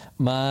gone?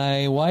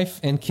 My wife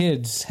and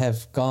kids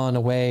have gone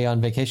away on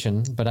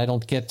vacation, but I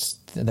don't get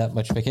that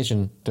much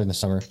vacation during the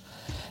summer.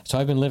 So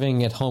I've been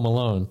living at home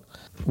alone,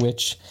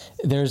 which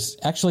there's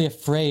actually a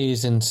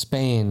phrase in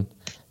Spain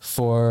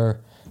for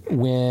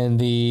when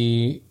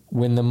the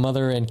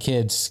mother and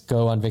kids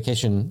go on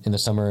vacation in the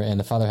summer and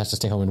the father has to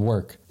stay home and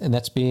work. And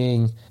that's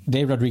being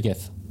de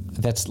Rodriguez.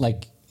 That's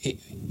like...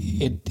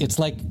 It's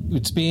like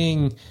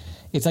being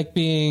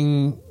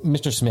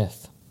Mr.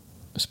 Smith,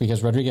 it's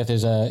because Rodriguez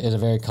is a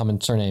very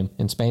common surname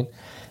in Spain,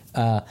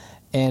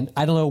 and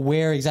I don't know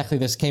where exactly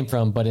this came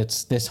from, but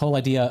it's this whole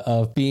idea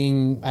of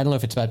being. I don't know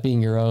if it's about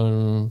being your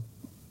own,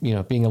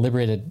 being a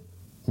liberated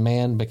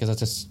man, because that's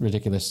just a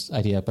ridiculous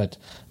idea. But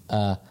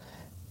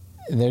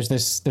there's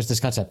this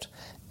concept,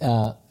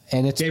 and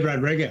it's De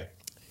Rodriguez,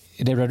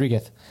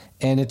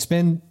 and it's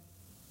been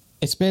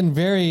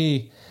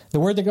very. The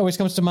word that always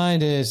comes to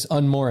mind is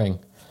unmooring.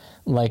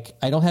 Like,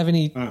 I don't have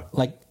any,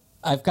 like,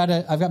 I've got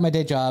my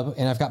day job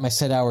and I've got my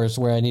set hours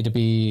where I need to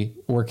be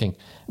working.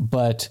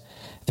 But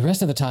the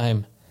rest of the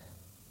time,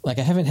 like,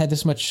 I haven't had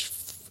this much,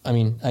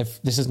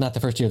 this is not the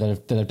first year that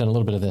I've done a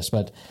little bit of this,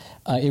 but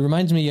it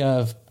reminds me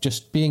of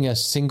just being a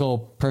single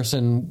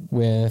person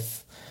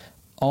with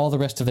all the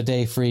rest of the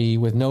day free,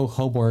 with no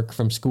homework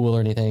from school or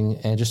anything,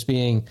 and just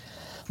being...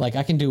 Like,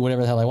 I can do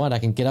whatever the hell I want. I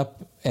can get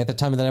up at the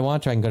time that I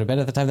want, or I can go to bed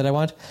at the time that I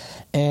want.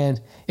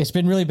 And it's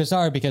been really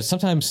bizarre because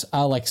sometimes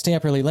I'll, like, stay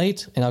up really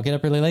late and I'll get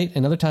up really late.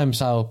 And other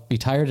times I'll be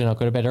tired and I'll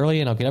go to bed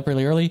early and I'll get up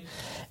really early.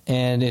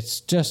 And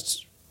it's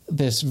just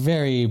this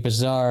very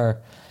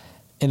bizarre...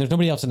 And there's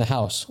nobody else in the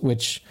house,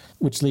 which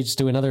leads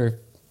to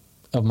another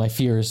of my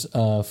fears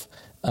of,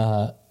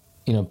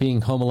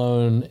 being home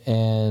alone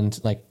and,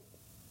 like,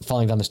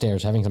 falling down the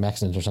stairs, having some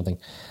accident or something.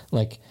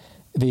 Like,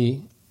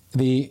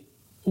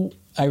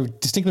 I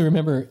distinctly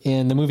remember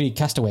in the movie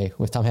Castaway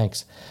with Tom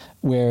Hanks,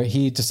 where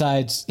he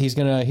decides he's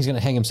gonna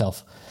hang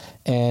himself,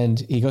 and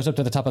he goes up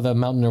to the top of the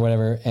mountain or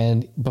whatever,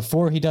 and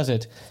before he does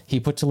it, he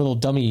puts a little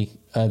dummy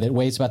that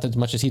weighs about as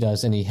much as he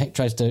does, and he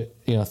tries to,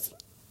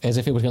 as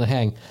if it was gonna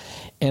hang,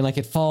 and like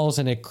it falls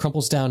and it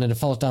crumples down and it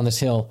falls down this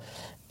hill,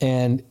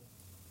 and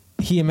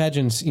he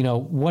imagines,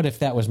 what if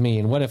that was me,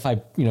 and what if I,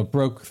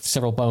 broke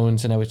several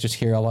bones and I was just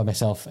here all by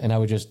myself, and I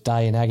would just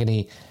die in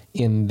agony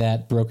in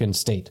that broken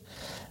state.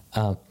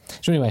 So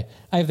anyway,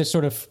 I have this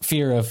sort of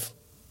fear of,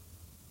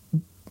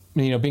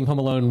 being home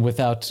alone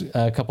without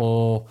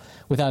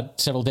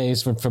several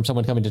days from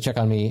someone coming to check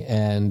on me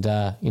and,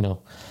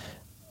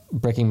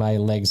 breaking my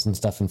legs and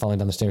stuff and falling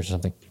down the stairs or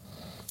something.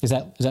 Is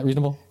that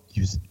reasonable?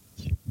 You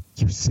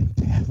seem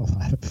to have a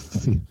lot of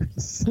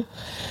fears.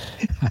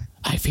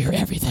 I fear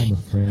everything.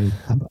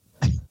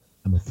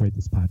 I'm afraid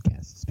this podcast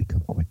has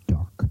become quite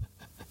dark.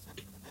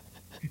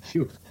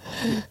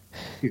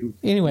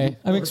 Anyway,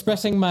 I'm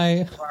expressing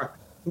my...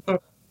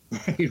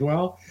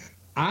 Well,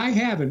 I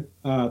haven't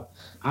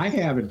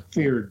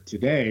feared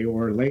today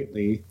or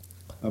lately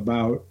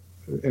about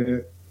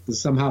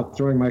somehow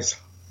throwing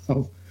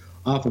myself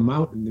off a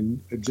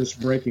mountain and just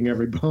breaking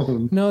every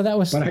bone. No, that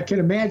was... But I can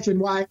imagine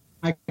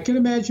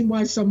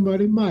why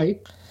somebody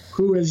might,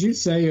 who, as you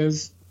say,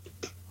 is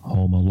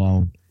home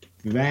alone.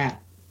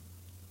 That,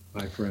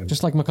 my friend.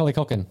 Just like Macaulay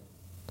Culkin.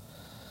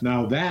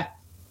 Now that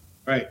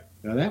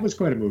was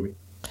quite a movie.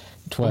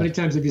 How many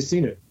times have you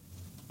seen it?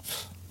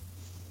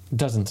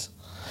 Dozens.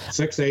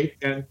 6,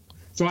 8, 10.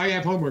 So I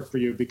have homework for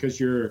you because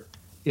you're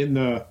in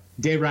the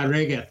De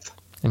Rodriguez.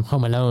 I'm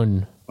home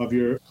alone. Of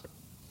your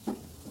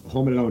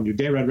Home Alone, your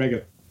De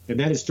Rodriguez. And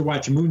that is to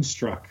watch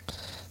Moonstruck.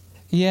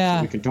 Yeah.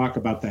 So we can talk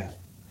about that.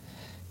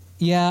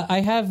 Yeah, I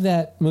have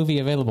that movie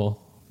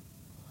available.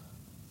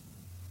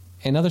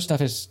 And other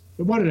stuff is...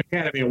 It won an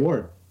Academy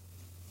Award.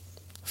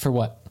 For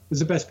what? It was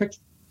the Best Picture.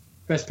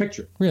 Best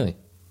Picture. Really?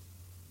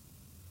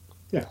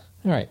 Yeah.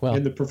 All right, well...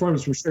 And the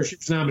performance from her, she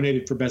was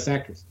nominated for Best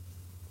Actress.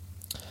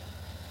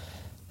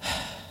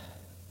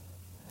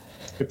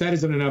 If that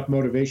isn't enough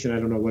motivation, I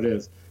don't know what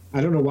is.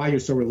 I don't know why you're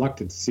so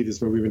reluctant to see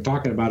this movie. We've been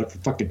talking about it for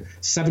fucking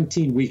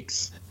 17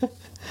 weeks.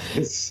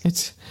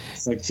 It's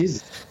like,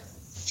 Jesus,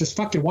 just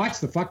fucking watch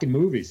the fucking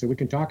movie so we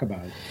can talk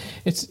about it.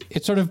 It's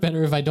sort of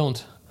better if I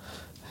don't.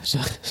 So.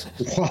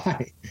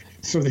 Why?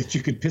 So that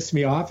you could piss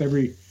me off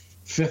every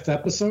 5th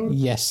episode?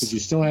 Yes. Because you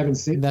still haven't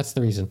seen it? That's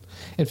the reason.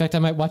 In fact, I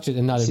might watch it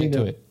and not admit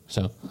to it.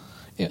 So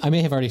I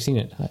may have already seen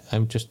it.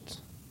 I'm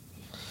just...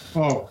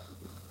 Oh,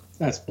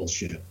 that's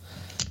bullshit.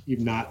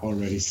 You've not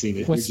already seen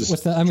it.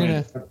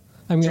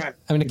 I'm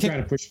gonna kick.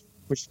 Trying to push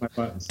push my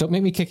buttons. Don't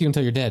make me kick you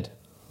until you're dead.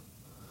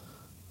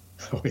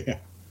 Oh, yeah.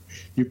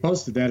 You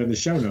posted that in the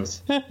show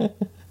notes.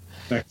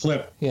 That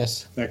clip.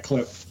 Yes. That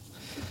clip.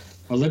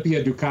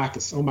 Olympia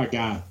Dukakis. Oh, my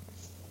God.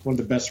 One of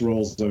the best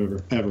roles ever.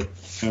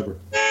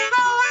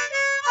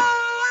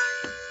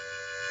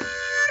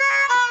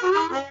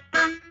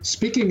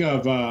 Speaking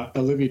of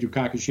Olivia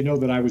Dukakis, you know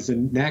that I was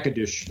in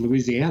Natchitoches,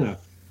 Louisiana,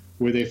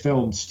 where they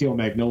filmed Steel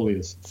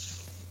Magnolias.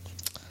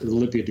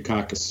 Olivia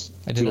Dukakis,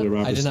 Julia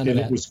Roberts. I did not know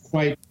that.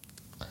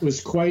 It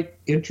was quite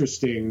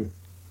interesting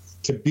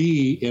to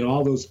be in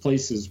all those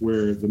places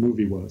where the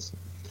movie was.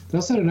 They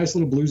also had a nice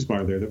little blues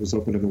bar there that was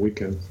open on the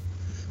weekends.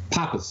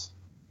 Papa's.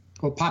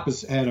 Well,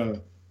 Papa's had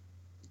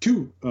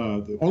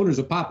the owners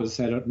of Papa's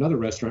had another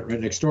restaurant right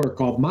next door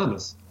called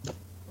Mama's.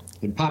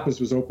 And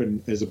Papa's was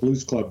open as a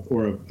blues club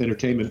or an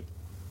entertainment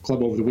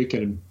club over the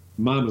weekend, and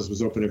Mama's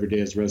was open every day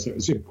as a restaurant. It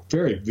was a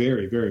very,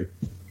 very, very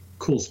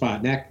cool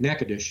spot.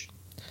 Natchitoches.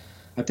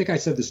 I think I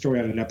said the story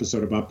on an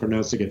episode about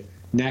pronouncing it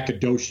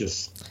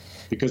Nacogdoches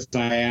because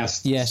I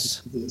asked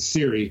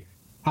Siri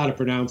how to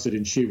pronounce it,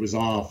 and she was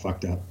all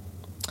fucked up.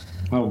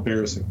 How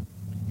embarrassing.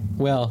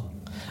 Well,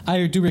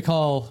 I do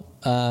recall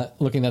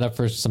looking that up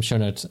for some show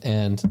notes,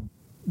 and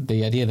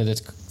the idea that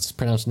it's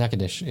pronounced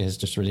Natchitoches is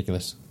just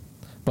ridiculous.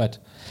 But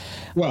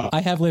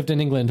I have lived in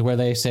England where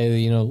they say,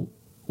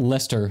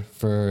 Leicester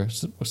for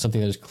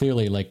something that is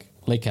clearly like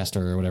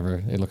Leicester or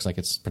whatever. It looks like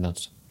it's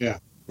pronounced. Yeah,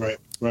 right.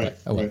 Right.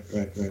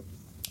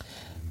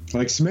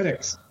 Like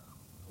Smithwick's.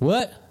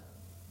 What?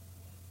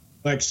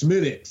 Like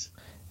Smithwick's.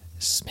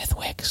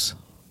 Smithwick's.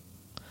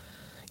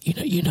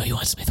 You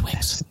want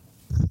Smithwick's.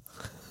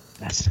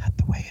 That's not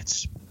the way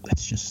it's.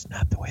 That's just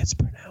not the way it's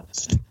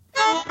pronounced.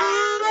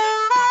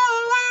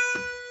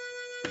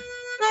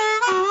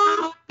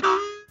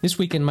 This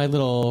week in my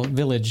little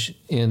village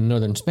in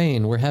northern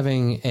Spain, we're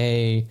having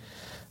a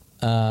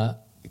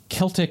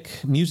Celtic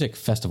music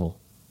festival.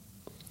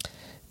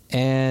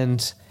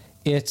 And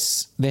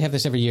they have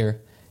this every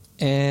year.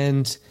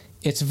 And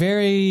it's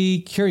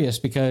very curious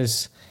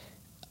because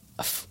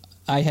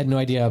I had no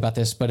idea about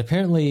this, but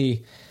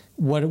apparently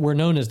what we're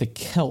known as the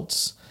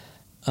Celts,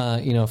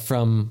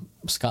 from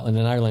Scotland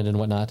and Ireland and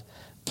whatnot,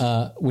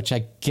 which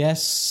I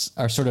guess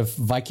are sort of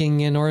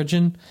Viking in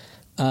origin,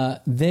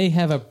 they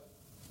have a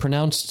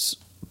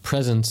pronounced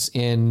presence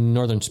in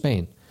northern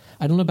Spain.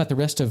 I don't know about the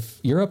rest of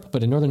Europe,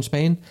 but in northern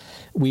Spain,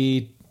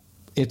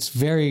 it's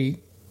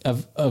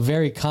a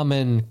very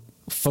common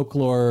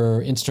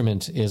folklore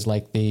instrument is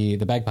like the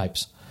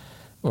bagpipes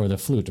or the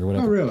flute or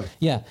whatever. Oh, really?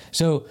 Yeah.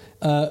 So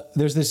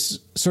there's this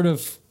sort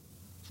of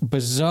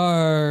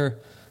bizarre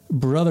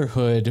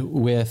brotherhood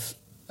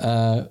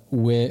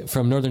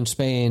from northern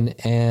Spain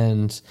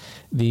and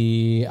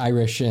the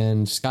Irish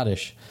and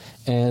Scottish.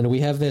 And we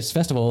have this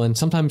festival, and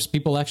sometimes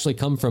people actually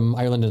come from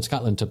Ireland and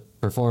Scotland to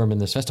perform in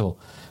this festival.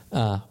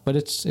 But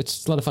it's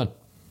a lot of fun.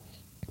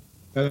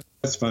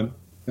 That's fun.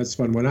 That's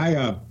fun. When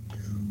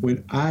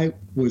I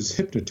was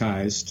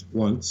hypnotized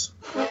once.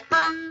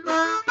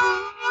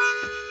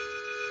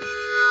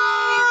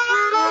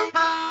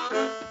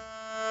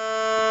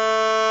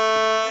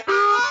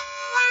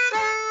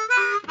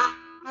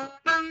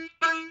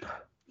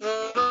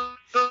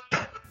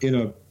 In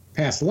a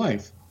past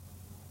life,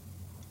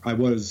 I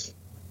was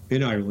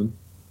in Ireland,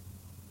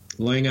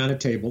 laying on a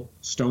table,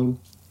 stone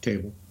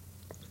table,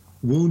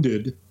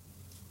 wounded,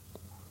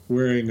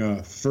 wearing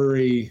a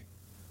furry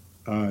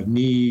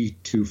knee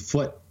to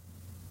foot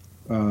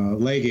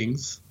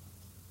leggings,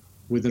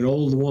 with an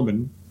old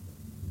woman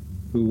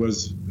who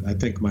was, I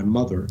think, my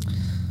mother,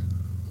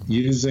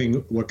 using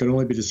what can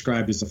only be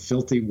described as a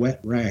filthy wet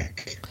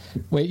rag.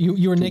 Wait,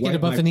 you were naked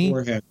above the knee?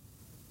 Forehead.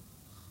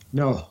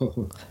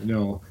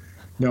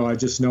 No, I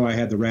just know I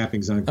had the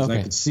wrappings on because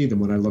I could see them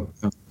when I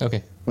looked down.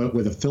 Okay. But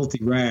with a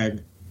filthy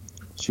rag,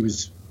 she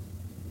was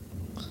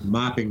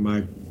mopping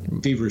my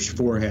feverish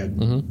forehead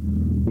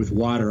with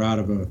water out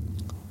of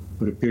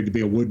what appeared to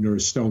be a wooden or a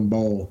stone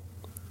bowl.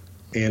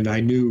 And I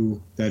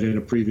knew that in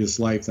a previous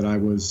life that I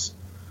was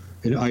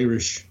an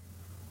Irish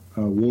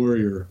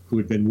warrior who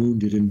had been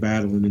wounded in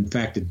battle and in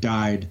fact had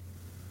died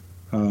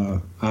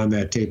on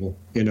that table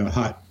in a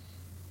hut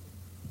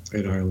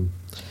in Ireland.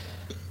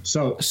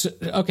 So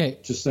okay.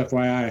 Just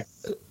FYI.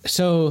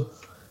 So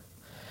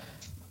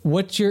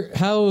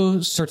how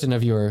certain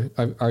of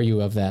are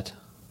you of that?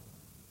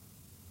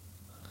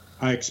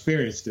 I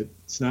experienced it.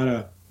 It's not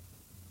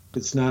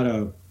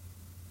a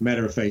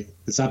matter of faith.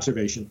 It's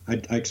observation.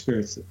 I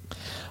experienced it.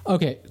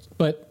 Okay,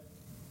 but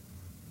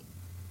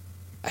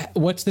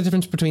what's the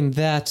difference between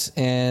that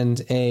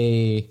and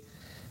a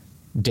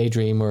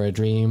daydream or a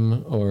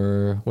dream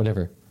or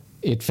whatever?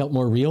 It felt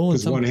more real?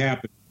 Because one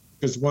happened.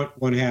 Because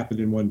one happened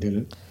and one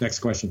didn't. Next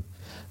question.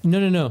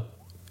 No.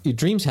 Your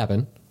dreams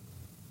happen.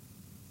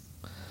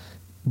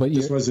 But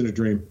this wasn't a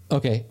dream.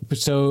 Okay,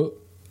 so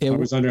I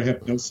was under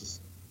hypnosis.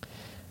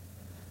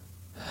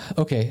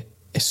 Okay,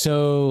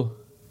 so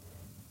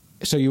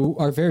you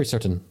are very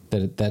certain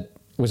that that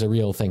was a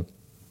real thing.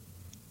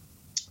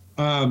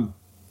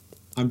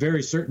 I'm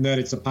very certain that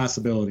it's a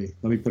possibility.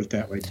 Let me put it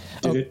that way.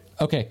 Did it?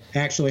 Okay.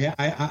 Actually,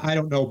 I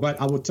don't know, but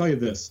I will tell you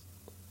this,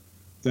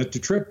 that the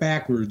trip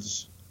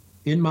backwards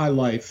in my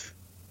life,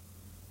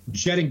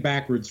 jetting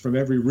backwards from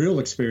every real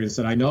experience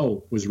that I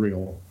know was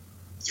real,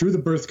 through the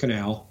birth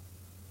canal,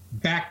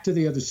 back to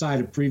the other side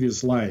of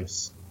previous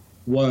lives,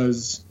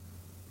 was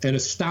an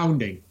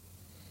astounding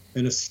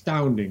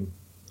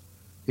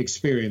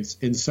experience.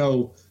 And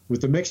so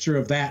with a mixture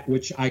of that,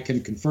 which I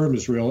can confirm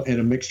is real, and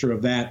a mixture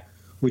of that,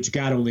 which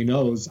God only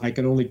knows, I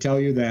can only tell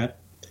you that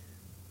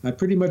I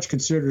pretty much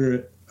consider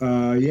it,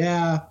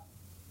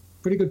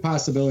 pretty good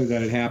possibility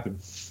that it happened.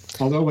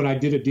 Although when I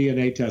did a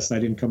DNA test, I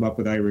didn't come up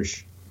with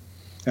Irish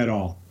at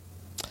all.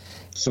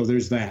 So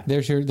there's that.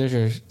 There's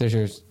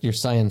your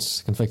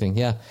science conflicting.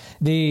 Yeah.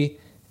 But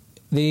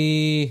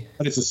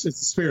it's a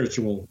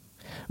spiritual.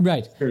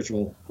 Right.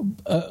 Spiritual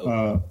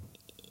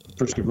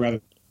perspective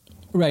rather.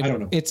 Right. I don't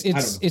know.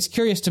 It's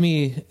curious to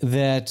me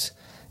that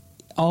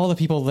all the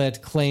people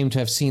that claim to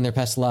have seen their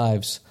past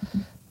lives,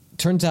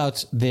 turns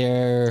out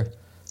they're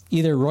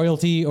either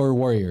royalty or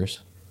warriors.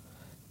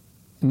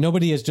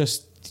 Nobody is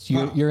just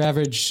your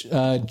average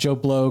Joe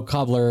Blow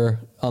cobbler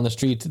on the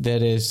street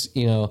that is,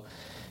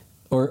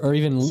 or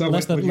even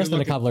less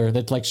than a cobbler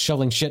that's like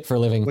shoveling shit for a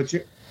living.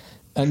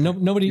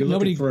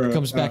 Nobody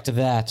comes back to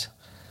that.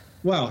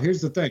 Well,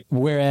 here's the thing.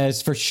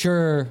 Whereas for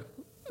sure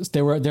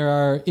there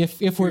are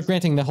if we're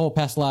granting the whole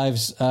past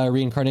lives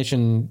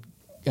reincarnation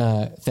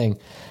thing,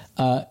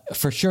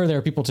 for sure there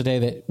are people today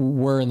that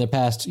were in the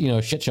past,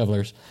 shit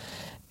shovelers,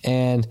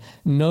 and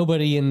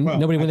nobody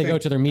when they go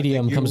to their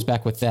medium comes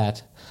back with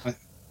that.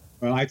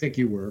 Well, I think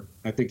you were.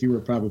 I think you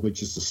were probably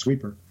just a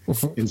sweeper.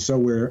 And so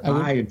where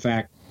I, in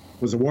fact,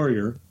 was a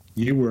warrior,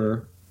 you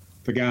were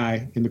the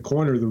guy in the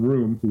corner of the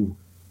room who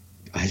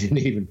I didn't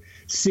even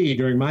see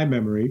during my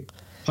memory,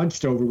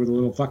 hunched over with a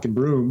little fucking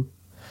broom,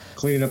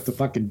 cleaning up the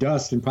fucking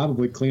dust and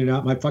probably cleaning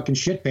out my fucking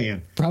shit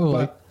pan.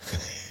 Probably.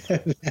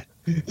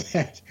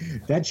 But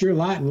that's your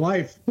lot in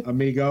life,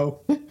 amigo.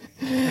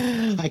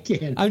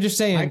 I'm just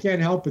saying. I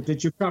can't help it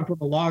that you come from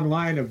a long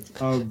line of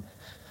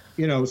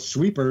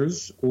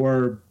sweepers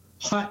or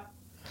hut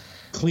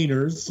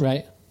cleaners,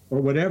 right, or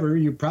whatever.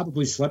 You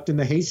probably slept in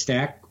the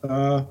haystack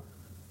and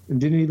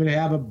didn't even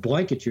have a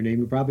blanket. Your name.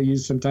 You probably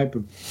used some type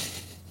of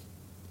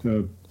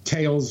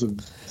tails of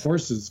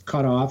horses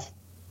cut off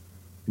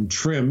and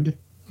trimmed.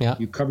 Yeah,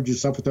 you covered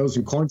yourself with those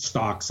and corn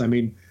stalks. I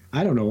mean,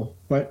 I don't know,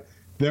 but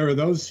there are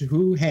those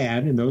who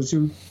had and those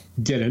who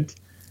didn't,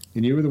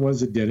 and you were the ones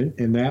that didn't,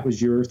 and that was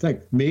your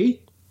thing.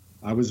 Me,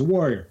 I was a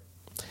warrior.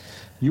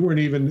 You weren't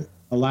even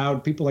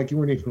allowed. People like you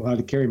weren't even allowed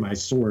to carry my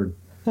sword,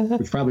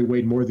 which probably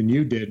weighed more than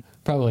you did.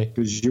 Probably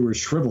because you were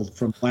shriveled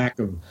from lack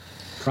of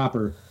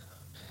proper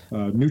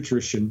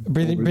nutrition.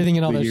 Breathing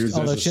in all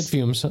those shit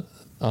fumes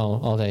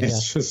all day.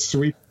 It's just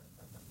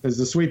as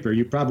a sweeper,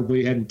 you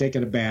probably hadn't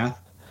taken a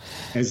bath,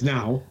 as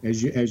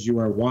you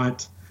are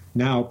wont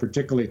now,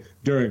 particularly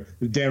during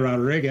De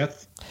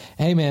Rodriguez.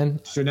 Hey man,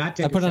 so not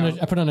I put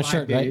on a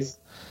shirt, days.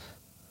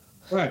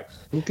 Right?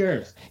 Who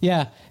cares?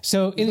 Yeah.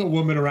 So there's no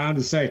woman around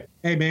to say,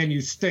 "Hey man,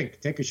 you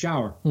stink. Take a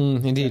shower."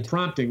 Indeed. That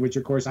prompting, which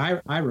of course I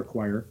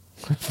require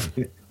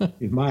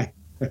in my.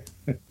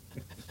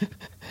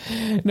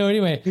 No.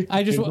 Anyway,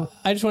 I just want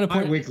to point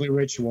my weekly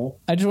ritual.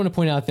 I just want to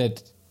point out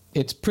that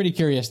it's pretty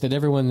curious that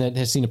everyone that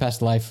has seen a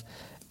past life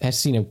has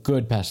seen a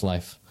good past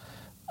life.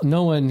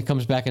 No one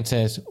comes back and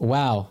says,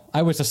 "Wow,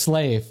 I was a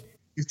slave."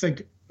 You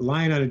think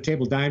lying on a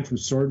table dying from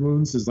sword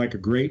wounds is like a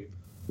great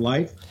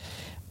life?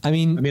 I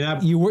mean,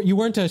 you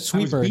weren't a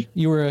sweeper.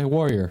 You were a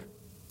warrior.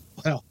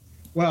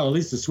 Well, at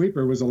least the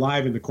sweeper was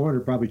alive in the corner,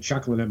 probably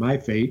chuckling at my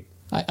fate.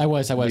 I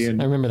was. I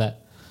remember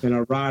that. An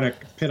erotic,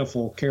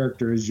 pitiful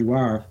character as you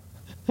are.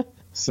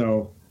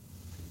 So,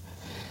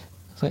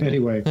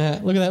 anyway.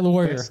 Look at that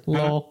warrior.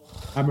 Lol.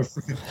 I'm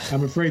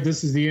afraid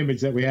this is the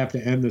image that we have to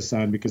end this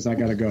on because I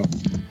got to go.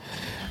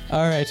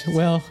 All right.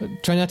 Well,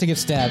 try not to get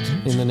stabbed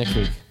in the next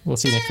week. We'll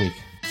see you next week.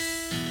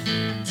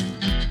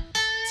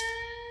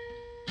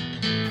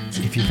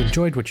 If you've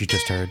enjoyed what you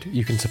just heard,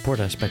 you can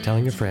support us by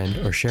telling a friend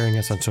or sharing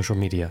us on social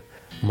media.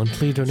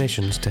 Monthly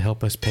donations to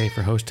help us pay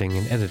for hosting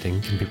and editing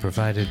can be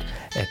provided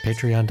at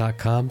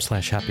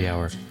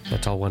patreon.com/happyhour.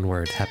 That's all one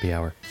word, happy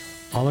hour.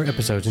 All our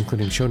episodes,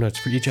 including show notes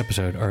for each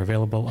episode, are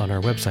available on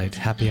our website,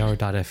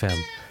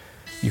 happyhour.fm.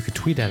 You can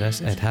tweet at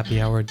us at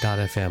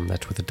happyhour.fm,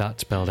 that's with a dot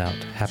spelled out,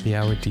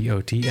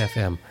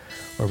 happyhour.dotfm,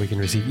 or we can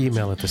receive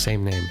email at the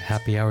same name,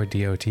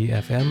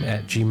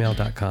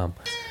 happyhourdotfm@gmail.com.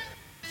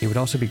 It would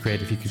also be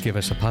great if you could give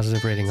us a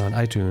positive rating on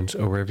iTunes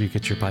or wherever you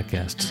get your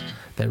podcasts.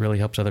 That really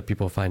helps other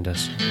people find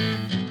us.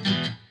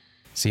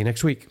 See you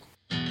next week.